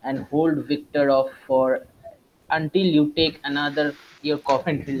 and hold Victor off for until you take another your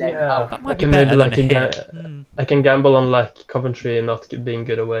Coventry leg Yeah. out. That might I be can better maybe than a like hit. I can gamble on Coventry not being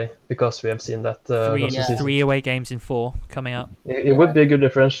good away, because we have seen that Three, last season. three away games in 4 coming up. It would be a good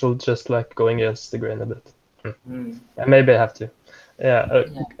differential, just going against the grain a bit. Hmm. Yeah, maybe I have to. Yeah.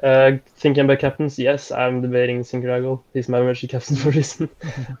 Thinking about captains, yes, I'm debating Sinkernagel. He's my emergency captain for a reason.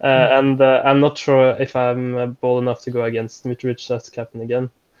 And I'm not sure if I'm bold enough to go against Mitrovic as captain again.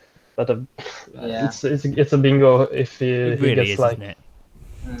 But Yeah. it's a bingo if he It really gets is, isn't it?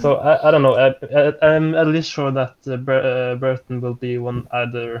 So I don't know. I'm at least sure that Burton will be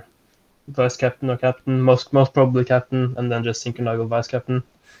either vice captain or captain, most probably captain, and then just Sinkernagel vice captain.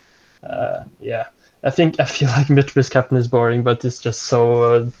 Yeah, I feel like Mitrovic's captain is boring, but it's just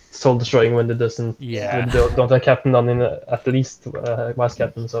so soul destroying when it doesn't. Yeah. when they don't have captain on in at least vice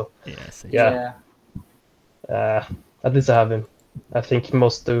captain. So Yes. yeah. At least I have him. I think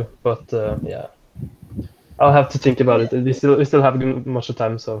most do, but yeah. I'll have to think about it. We still have much of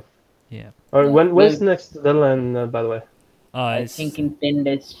time, so. Yeah. Or when's Well- the next deadline, by the way? I It's think in 10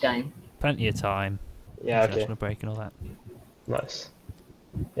 days time. plenty of time. Yeah, okay, International break and all that. nice.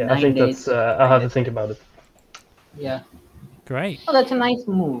 Yeah, 9 I think days. that's. I'll have to think about it. Yeah. Great. Oh, that's a nice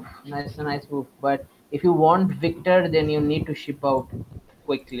move. That's a nice move. But if you want Victor, then you need to ship out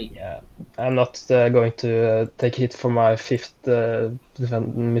quickly. Yeah, I'm not going to take hit for my fifth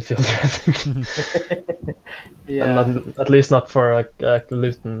midfielder. I think, and at least not for a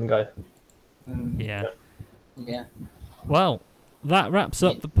Luton guy. Yeah. Yeah. Well, that wraps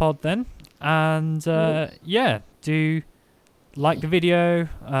up the pod then. And yeah, do like the video,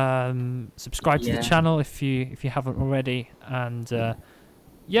 subscribe to the Yeah. channel if you haven't already, and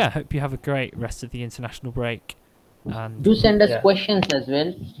yeah, hope you have a great rest of the international break. And Do send us Yeah. questions as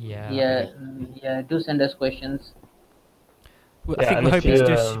well. yeah, Yeah. Do send us questions. I Yeah, think and we're if hoping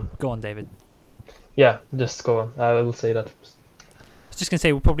to you, do. Go on, David. Yeah, just go on. I will say that. I was just gonna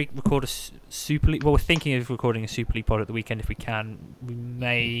say we'll probably record a Super League. Well, we're thinking of recording a Super League pod at the weekend if we can. We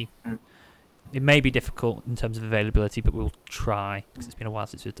may. It may be difficult in terms of availability, but we'll try because it's been a while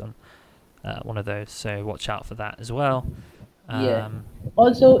since we've done one of those. So watch out for that as well. Yeah.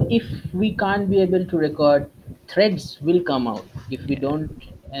 Also, if we can't be able to record, threads will come out. If we don't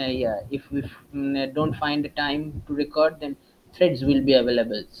Yeah, if we don't find the time to record, then threads will be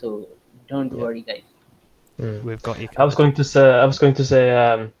available. So don't Yeah. worry, guys. Mm. We've got you I was covered. going to say,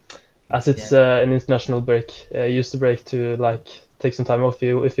 as it's Yeah, an international break, use the break to like take some time off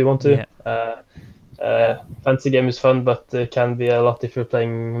if you want to. Yeah. Uh, yeah, fantasy game is fun, but it can be a lot if you're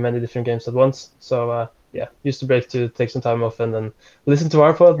playing many different games at once. So yeah, use the break to take some time off and then listen to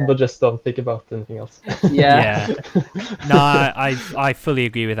our pod, but just don't think about anything else. yeah, Yeah. No, I fully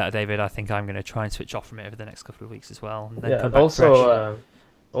agree with that, David. I think I'm going to try and switch off from it over the next couple of weeks as well, and then Yeah, come and back fresh.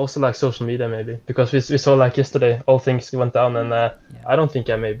 also like social media maybe because we saw like yesterday all things went down and Yeah. I don't think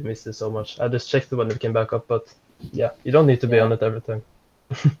I maybe missed it so much. I just checked it when it came back up, but yeah, you don't need to be yeah, on it every time.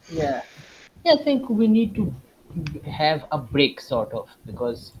 yeah. Yeah, I think we need to have a break, sort of,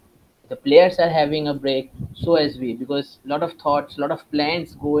 because the players are having a break, so as we, because a lot of thoughts, a lot of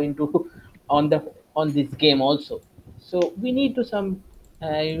plans go into on the on this game also. So we need to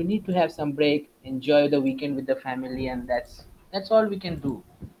have some break, enjoy the weekend with the family, and that's all we can do.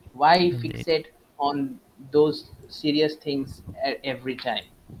 Why Indeed. fixate on those serious things every time?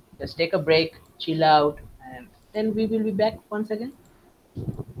 Just take a break, chill out, and then we will be back once again.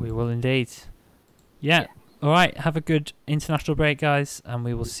 We will indeed. Yeah. Yeah. All right. Have a good international break, guys, and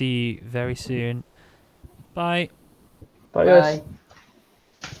we will see you very soon. Bye. Bye guys. Bye.